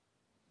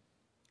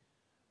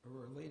 A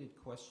related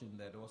question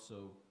that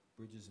also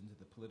bridges into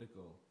the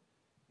political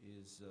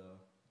is,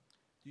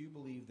 do you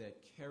believe that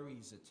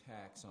Kerry's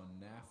attacks on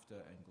NAFTA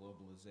and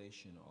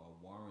globalization are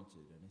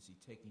warranted, and is he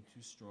taking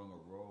too strong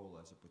a role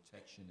as a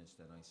protectionist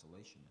and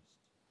isolationist?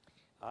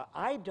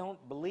 I don't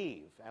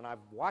believe, and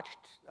I've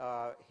watched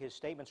his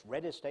statements,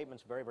 read his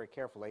statements very, very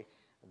carefully,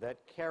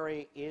 that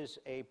Kerry is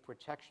a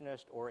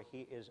protectionist or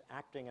he is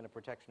acting in a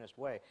protectionist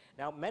way.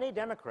 Now, many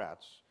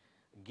Democrats,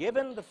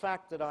 given the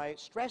fact that I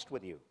stressed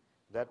with you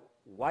that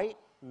white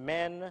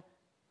men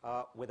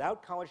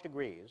without college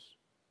degrees,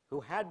 who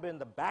had been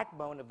the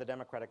backbone of the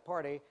Democratic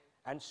Party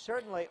and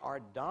certainly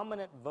are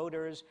dominant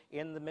voters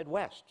in the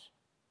Midwest,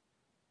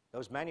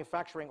 those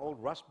manufacturing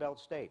old Rust Belt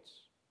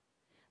states,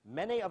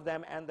 many of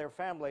them and their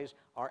families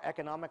are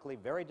economically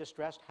very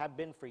distressed, have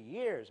been for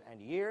years and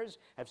years,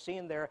 have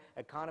seen their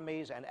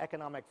economies and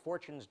economic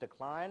fortunes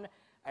decline,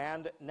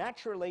 and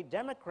naturally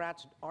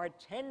Democrats are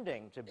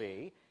tending to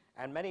be,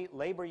 and many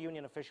labor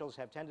union officials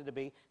have tended to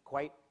be,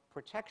 quite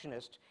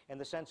protectionist in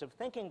the sense of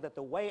thinking that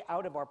the way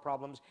out of our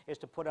problems is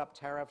to put up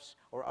tariffs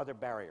or other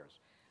barriers.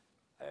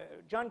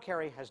 John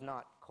Kerry has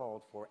not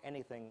called for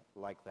anything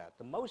like that.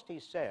 The most he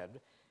said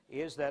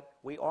is that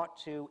we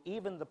ought to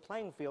even the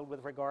playing field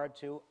with regard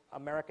to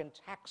American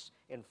tax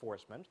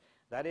enforcement.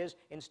 That is,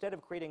 instead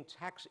of creating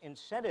tax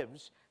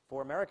incentives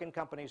for American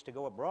companies to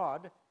go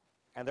abroad,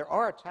 and there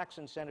are tax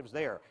incentives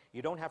there.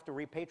 You don't have to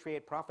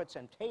repatriate profits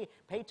and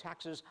pay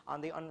taxes on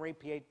the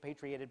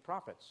unrepatriated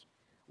profits.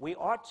 We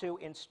ought to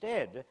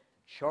instead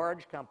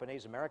charge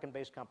companies,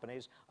 American-based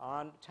companies,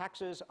 on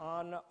taxes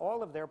on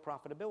all of their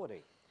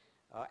profitability.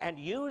 and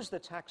use the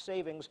tax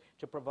savings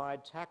to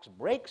provide tax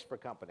breaks for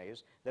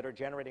companies that are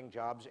generating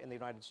jobs in the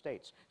United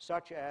States,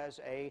 such as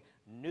a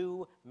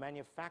new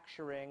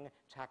manufacturing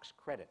tax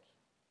credit.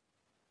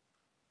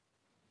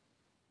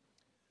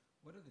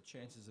 What are the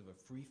chances of a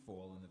free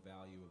fall in the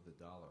value of the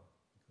dollar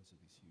because of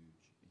these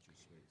huge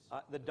interest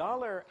rates? The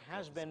dollar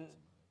has been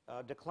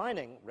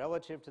declining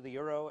relative to the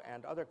euro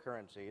and other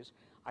currencies.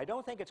 I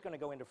don't think it's going to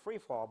go into free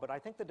fall, but I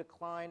think the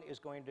decline is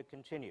going to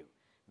continue.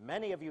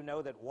 Many of you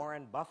know that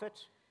Warren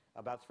Buffett,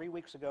 about 3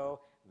 weeks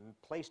ago,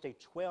 placed a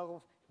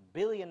 $12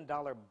 billion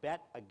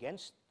bet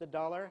against the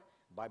dollar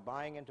by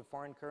buying into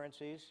foreign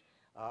currencies.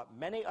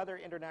 Many other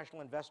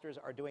international investors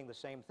are doing the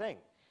same thing.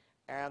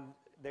 And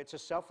it's a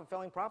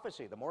self-fulfilling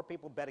prophecy. The more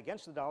people bet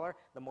against the dollar,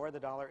 the more the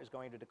dollar is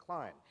going to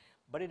decline.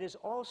 But it is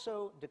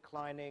also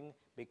declining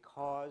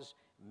because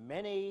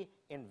many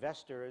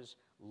investors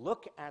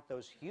look at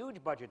those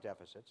huge budget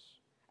deficits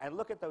and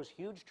look at those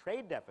huge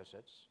trade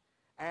deficits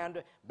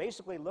and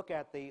basically look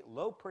at the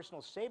low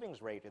personal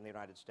savings rate in the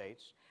United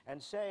States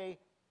and say,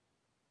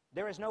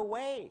 there is no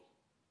way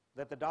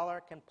that the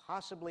dollar can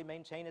possibly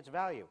maintain its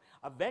value.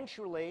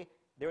 Eventually,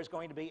 there is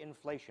going to be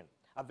inflation.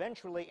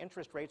 Eventually,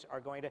 interest rates are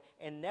going to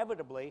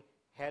inevitably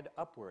head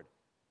upward.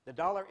 The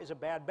dollar is a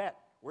bad bet.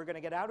 We're going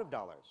to get out of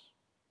dollars.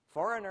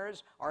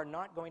 Foreigners are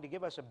not going to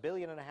give us $1.5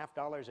 billion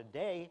a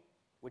day,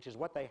 which is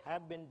what they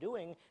have been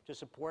doing to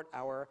support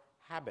our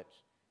habit.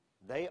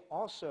 They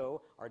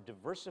also are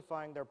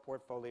diversifying their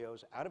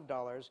portfolios out of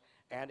dollars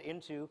and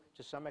into,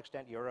 to some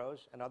extent,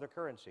 euros and other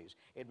currencies.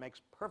 It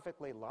makes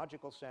perfectly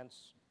logical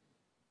sense,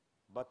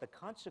 but the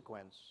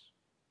consequence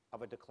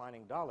of a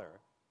declining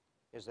dollar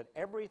is that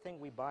everything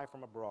we buy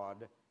from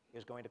abroad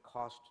is going to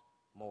cost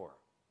more.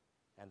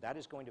 And that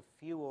is going to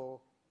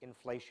fuel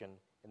inflation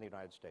in the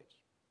United States.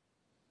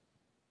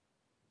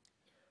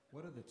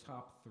 What are the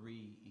top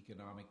 3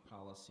 economic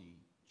policy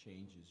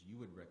changes you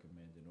would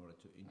recommend in order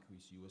to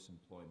increase U.S.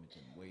 employment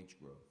and wage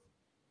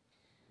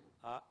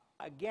growth?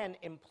 Again,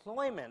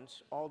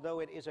 employment, although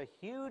it is a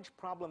huge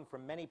problem for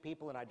many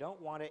people, and I don't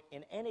want to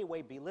in any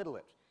way belittle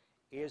it,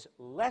 is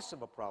less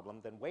of a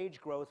problem than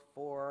wage growth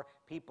for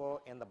people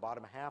in the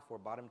bottom half or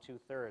bottom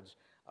 2/3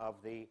 of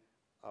the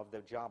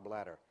job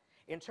ladder.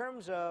 In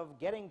terms of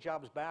getting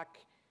jobs back,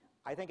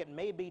 I think it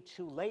may be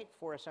too late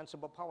for a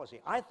sensible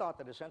policy. I thought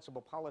that a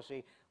sensible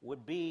policy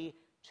would be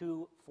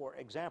to, for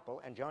example,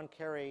 and John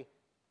Kerry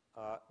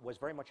was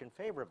very much in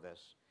favor of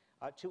this,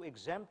 to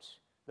exempt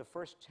the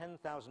first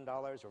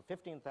 $10,000 or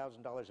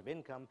 $15,000 of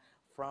income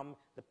from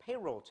the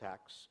payroll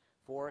tax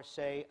for,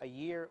 say, a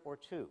year or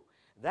two.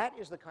 That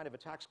is the kind of a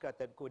tax cut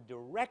that could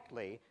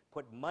directly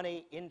put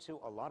money into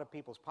a lot of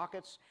people's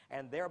pockets,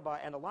 and thereby,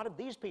 and a lot of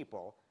these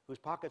people whose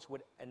pockets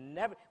would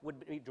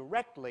be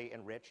directly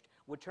enriched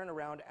would turn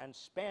around and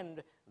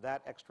spend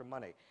that extra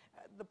money.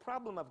 The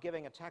problem of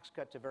giving a tax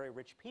cut to very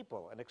rich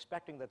people and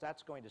expecting that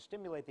that's going to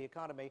stimulate the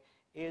economy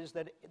is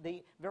that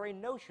the very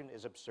notion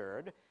is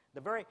absurd.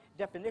 The very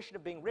definition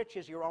of being rich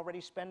is you're already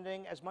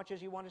spending as much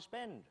as you want to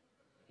spend.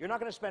 You're not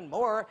going to spend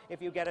more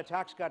if you get a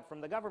tax cut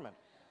from the government.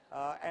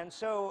 And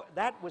so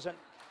that was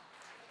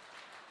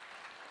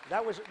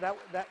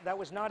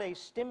not a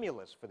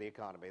stimulus for the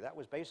economy. That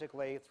was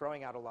basically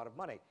throwing out a lot of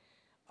money.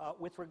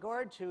 With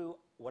regard to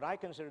what I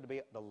consider to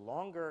be the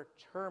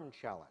longer-term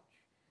challenge,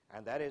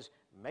 and that is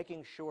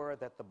making sure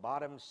that the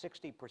bottom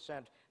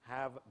 60%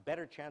 have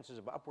better chances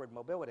of upward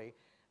mobility,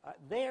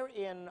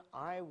 therein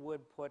I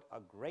would put a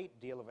great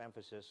deal of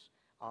emphasis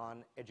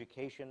on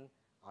education,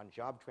 on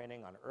job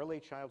training, on early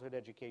childhood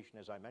education,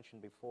 as I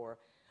mentioned before.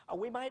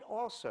 We might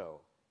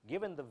also,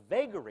 given the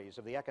vagaries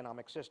of the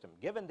economic system,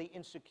 given the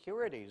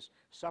insecurities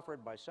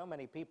suffered by so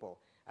many people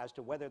as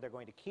to whether they're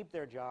going to keep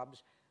their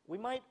jobs, we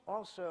might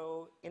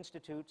also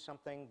institute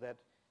something that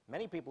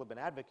many people have been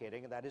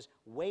advocating, and that is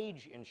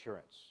wage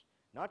insurance.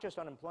 Not just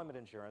unemployment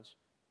insurance,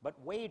 but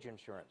wage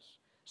insurance,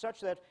 such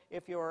that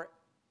if your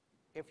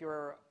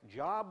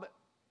job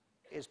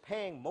is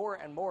paying more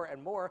and more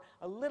and more,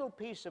 a little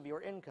piece of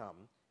your income,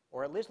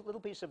 or at least a little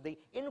piece of the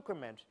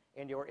increment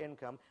in your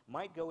income,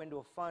 might go into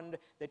a fund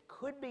that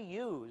could be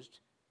used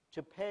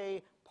to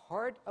pay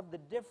part of the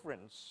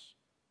difference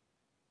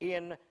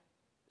in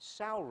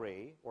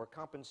salary or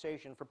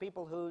compensation for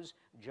people whose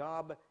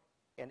job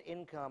and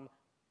income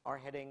are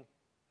heading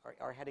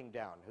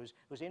down,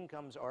 whose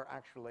incomes are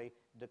actually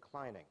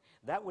declining.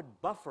 That would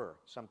buffer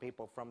some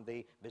people from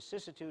the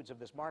vicissitudes of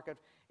this market.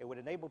 It would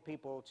enable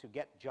people to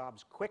get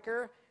jobs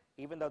quicker,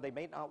 even though they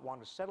may not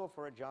want to settle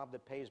for a job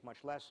that pays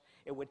much less.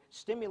 It would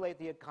stimulate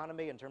the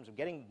economy in terms of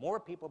getting more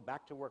people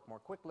back to work more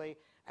quickly,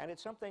 and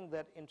it's something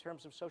that, in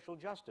terms of social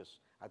justice,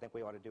 I think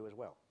we ought to do as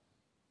well.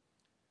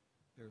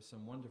 There are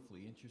some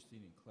wonderfully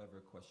interesting and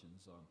clever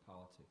questions on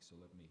politics, so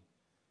let me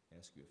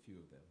ask you a few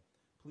of them.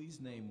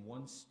 Please name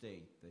one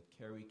state that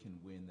Kerry can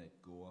win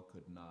that Gore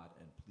could not,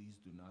 and please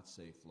do not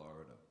say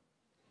Florida.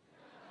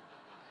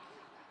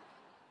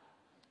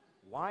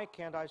 Why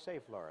can't I say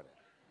Florida?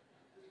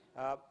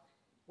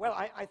 Well,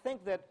 I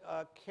think that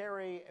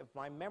Kerry, if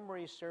my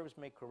memory serves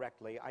me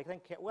correctly, I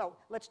think, well,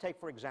 let's take,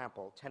 for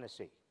example,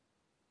 Tennessee.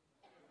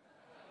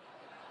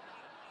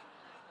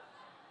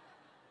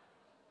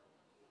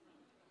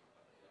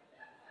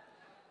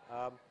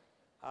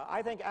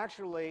 I think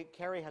actually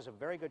Kerry has a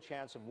very good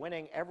chance of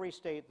winning every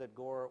state that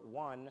Gore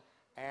won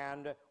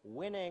and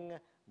winning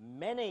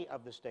many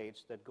of the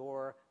states that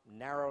Gore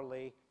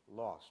narrowly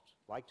lost,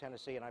 like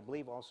Tennessee and I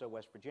believe also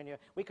West Virginia.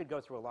 We could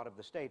go through a lot of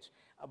the states,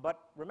 but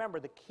remember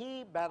the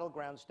key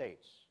battleground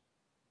states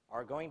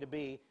are going to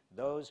be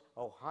those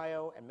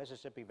Ohio and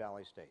Mississippi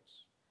Valley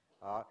states.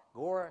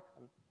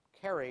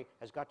 Kerry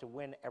has got to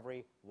win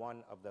every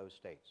one of those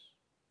states,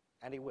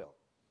 and he will.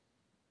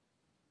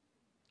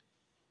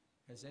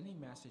 Has any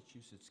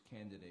Massachusetts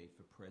candidate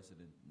for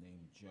president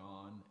named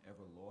John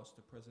ever lost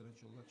a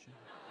presidential election?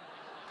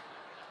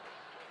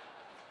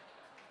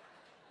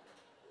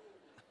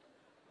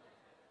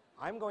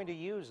 I'm going to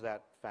use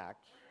that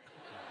fact.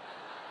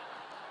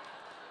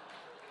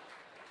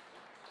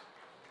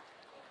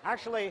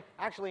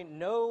 Actually,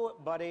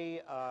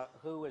 nobody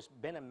who has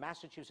been a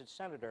Massachusetts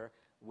senator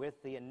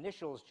with the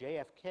initials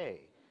JFK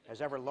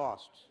has ever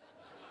lost.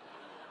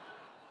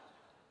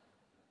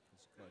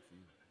 That's glad for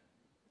you.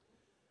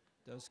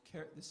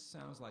 This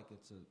sounds like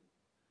it's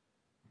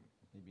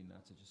maybe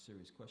not such a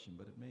serious question,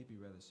 but it may be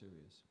rather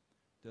serious.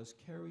 Does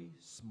Kerry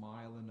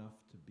smile enough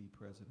to be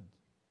president?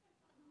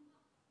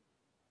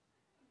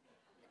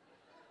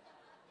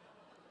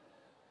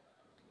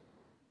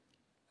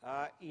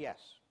 Yes.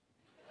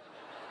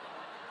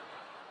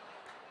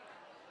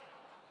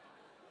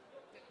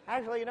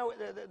 Actually, you know,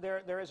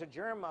 there is a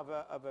germ of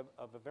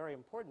a very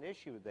important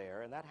issue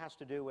there, and that has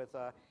to do with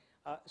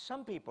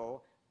some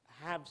people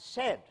have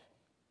said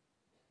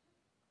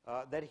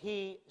that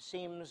he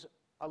seems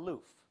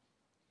aloof.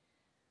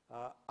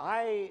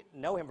 I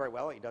know him very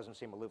well. He doesn't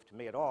seem aloof to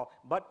me at all.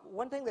 But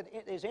one thing that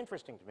is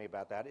interesting to me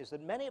about that is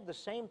that many of the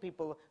same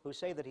people who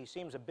say that he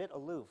seems a bit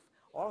aloof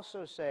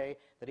also say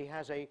that he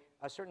has a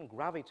certain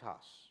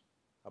gravitas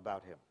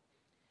about him.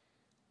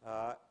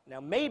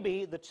 Now,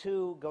 maybe the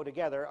two go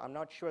together. I'm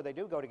not sure they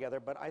do go together,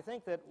 but I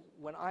think that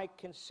when I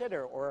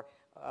consider, or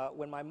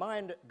when my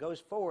mind goes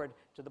forward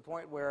to the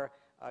point where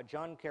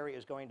John Kerry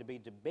is going to be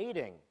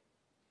debating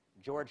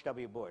George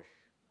W. Bush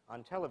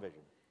on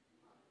television,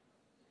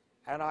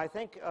 and I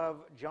think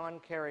of John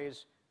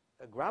Kerry's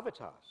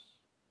gravitas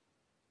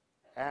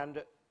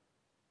and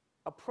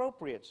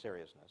appropriate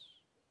seriousness,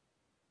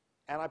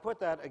 and I put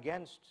that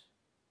against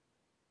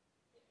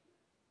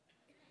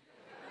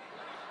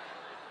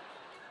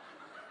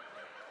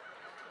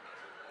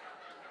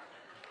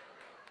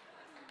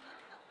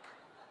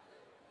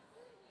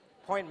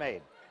point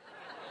made.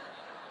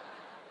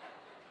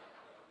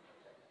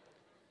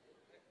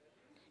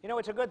 You know,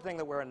 it's a good thing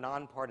that we're a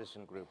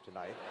nonpartisan group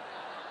tonight.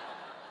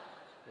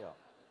 Yeah.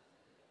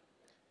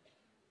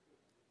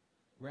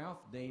 Ralph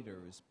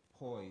Nader is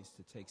poised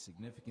to take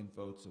significant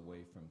votes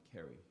away from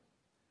Kerry.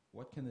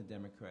 What can the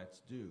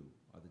Democrats do?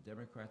 Are the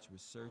Democrats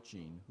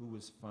researching who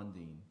is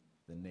funding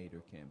the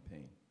Nader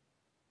campaign?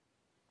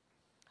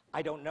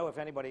 I don't know if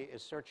anybody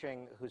is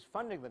searching who's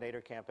funding the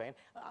Nader campaign.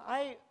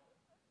 I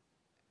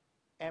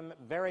am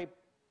very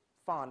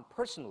fond,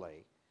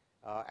 personally,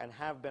 and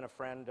have been a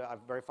friend. I'm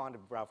very fond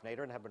of Ralph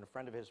Nader and have been a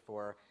friend of his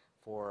for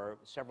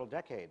several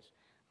decades.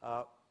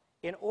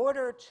 In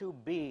order to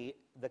be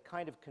the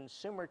kind of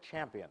consumer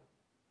champion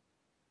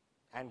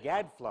and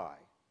gadfly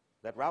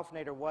that Ralph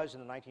Nader was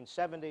in the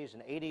 1970s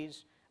and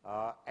 80s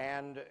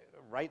and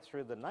right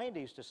through the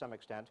 90s to some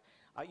extent,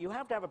 you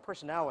have to have a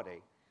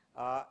personality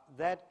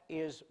that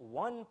is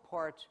one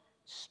part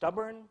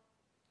stubborn,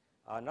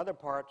 another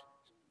part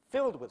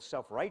filled with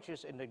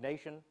self-righteous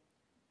indignation,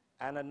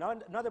 and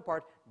another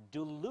part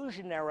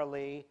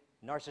delusionarily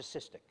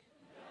narcissistic.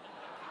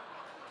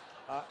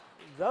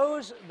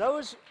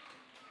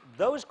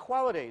 Those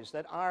qualities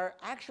that are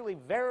actually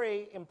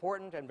very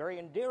important and very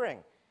endearing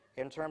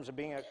in terms of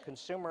being a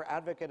consumer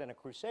advocate and a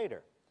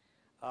crusader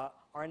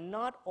are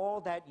not all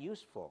that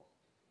useful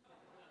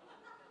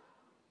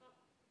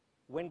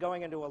when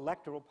going into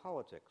electoral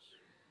politics.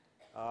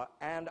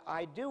 And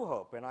I do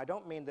hope, and I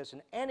don't mean this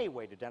in any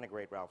way to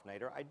denigrate Ralph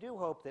Nader, I do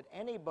hope that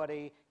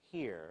anybody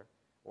here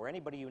or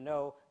anybody you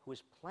know who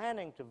is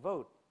planning to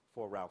vote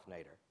for Ralph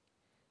Nader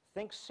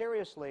thinks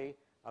seriously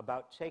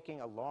about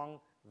taking a long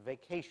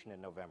vacation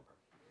in November.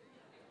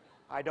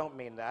 I don't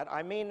mean that.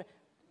 I mean,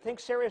 think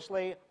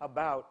seriously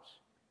about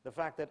the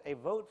fact that a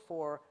vote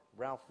for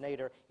Ralph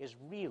Nader is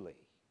really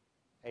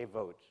a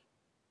vote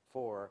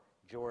for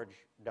George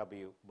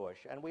W. Bush,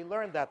 and we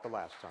learned that the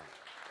last time.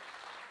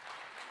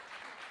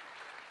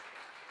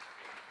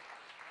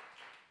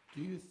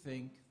 Do you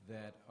think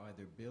that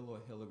either Bill or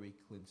Hillary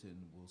Clinton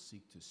will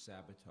seek to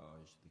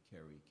sabotage the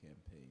Kerry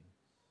campaign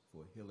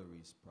for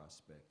Hillary's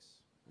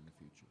prospects in the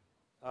future?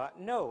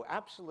 No,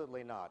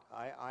 absolutely not.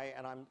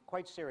 And I'm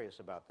quite serious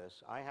about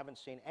this. I haven't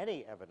seen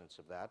any evidence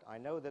of that. I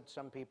know that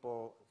some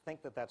people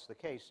think that that's the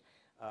case.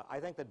 I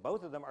think that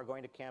both of them are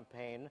going to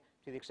campaign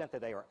to the extent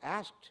that they are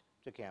asked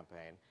to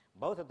campaign.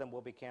 Both of them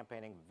will be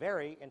campaigning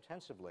very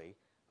intensively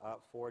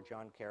for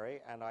John Kerry,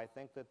 and I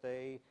think that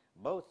they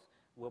both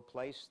will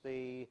place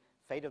the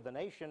fate of the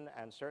nation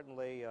and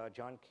certainly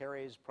John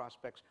Kerry's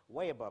prospects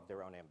way above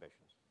their own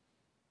ambitions.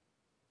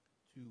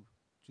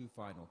 Two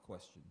final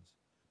questions.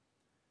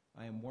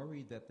 I am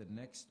worried that the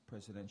next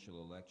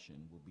presidential election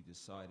will be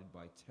decided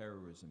by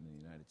terrorism in the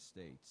United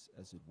States,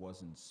 as it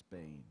was in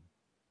Spain.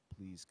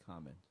 Please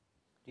comment.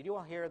 Did you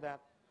all hear that?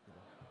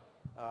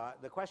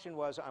 The question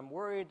was, I'm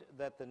worried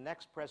that the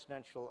next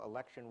presidential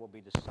election will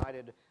be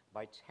decided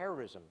by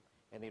terrorism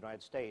in the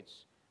United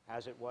States,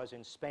 as it was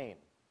in Spain.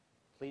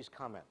 Please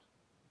comment.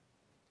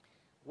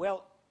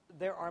 Well,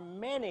 there are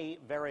many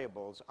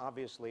variables,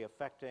 obviously,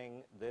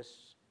 affecting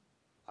this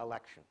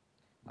election.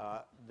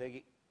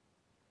 The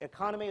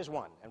economy is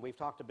one, and we've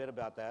talked a bit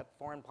about that.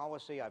 Foreign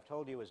policy, I've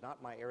told you, is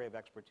not my area of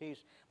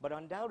expertise, but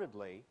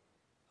undoubtedly,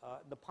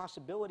 the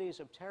possibilities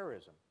of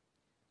terrorism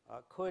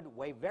could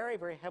weigh very,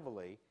 very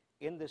heavily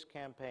in this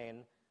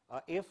campaign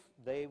if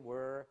they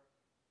were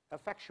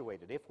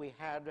effectuated, if we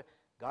had,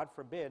 God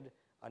forbid,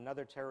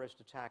 another terrorist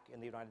attack in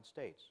the United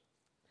States.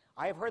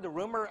 I have heard the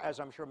rumor, as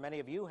I'm sure many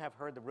of you have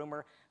heard the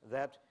rumor,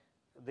 that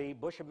the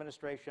Bush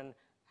administration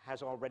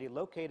has already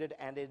located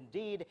and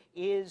indeed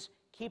is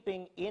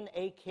keeping in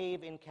a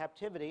cave in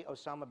captivity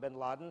Osama bin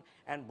Laden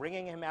and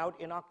bringing him out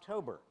in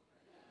October.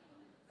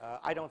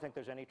 I don't think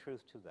there's any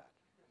truth to that.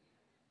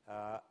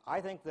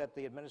 I think that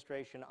the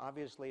administration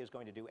obviously is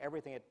going to do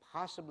everything it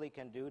possibly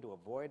can do to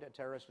avoid a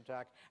terrorist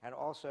attack and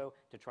also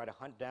to try to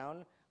hunt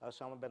down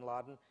Osama bin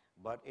Laden,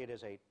 but it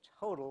is a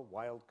total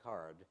wild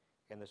card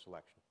in this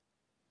election.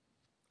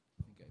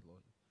 I think I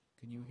lost it.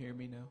 Can you hear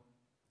me now?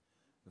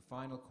 The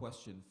final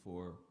question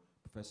for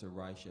Professor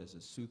Reich as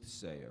a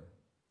soothsayer.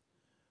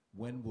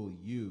 When will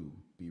you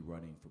be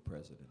running for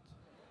president?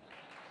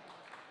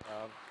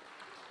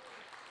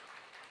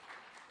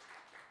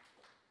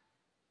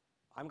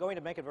 I'm going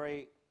to make a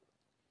very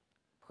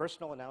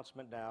personal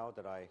announcement now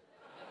that I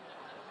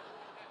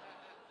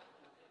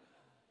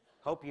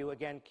hope you,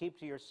 again, keep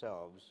to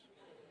yourselves.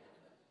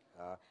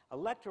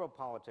 Electoral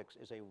politics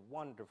is a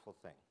wonderful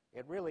thing.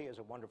 It really is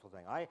a wonderful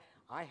thing.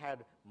 I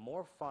had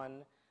more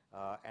fun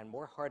and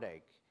more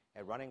heartache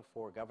at running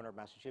for governor of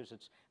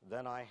Massachusetts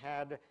than I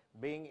had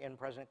being in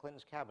President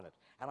Clinton's cabinet.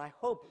 And I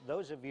hope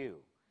those of you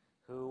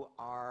who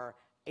are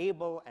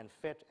able and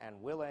fit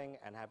and willing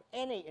and have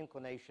any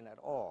inclination at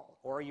all,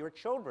 or your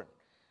children,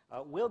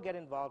 will get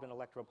involved in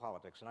electoral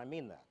politics, and I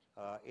mean that.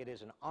 It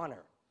is an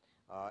honor.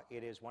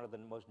 It is one of the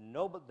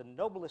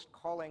noblest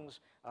callings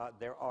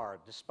there are,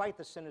 despite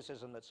the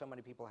cynicism that so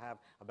many people have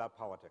about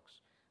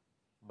politics.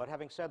 But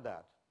having said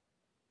that,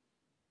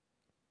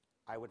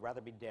 I would rather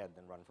be dead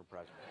than run for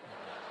president.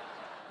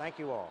 Thank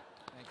you all.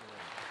 Thank you very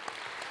much.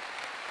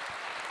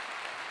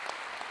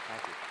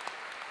 Thank you.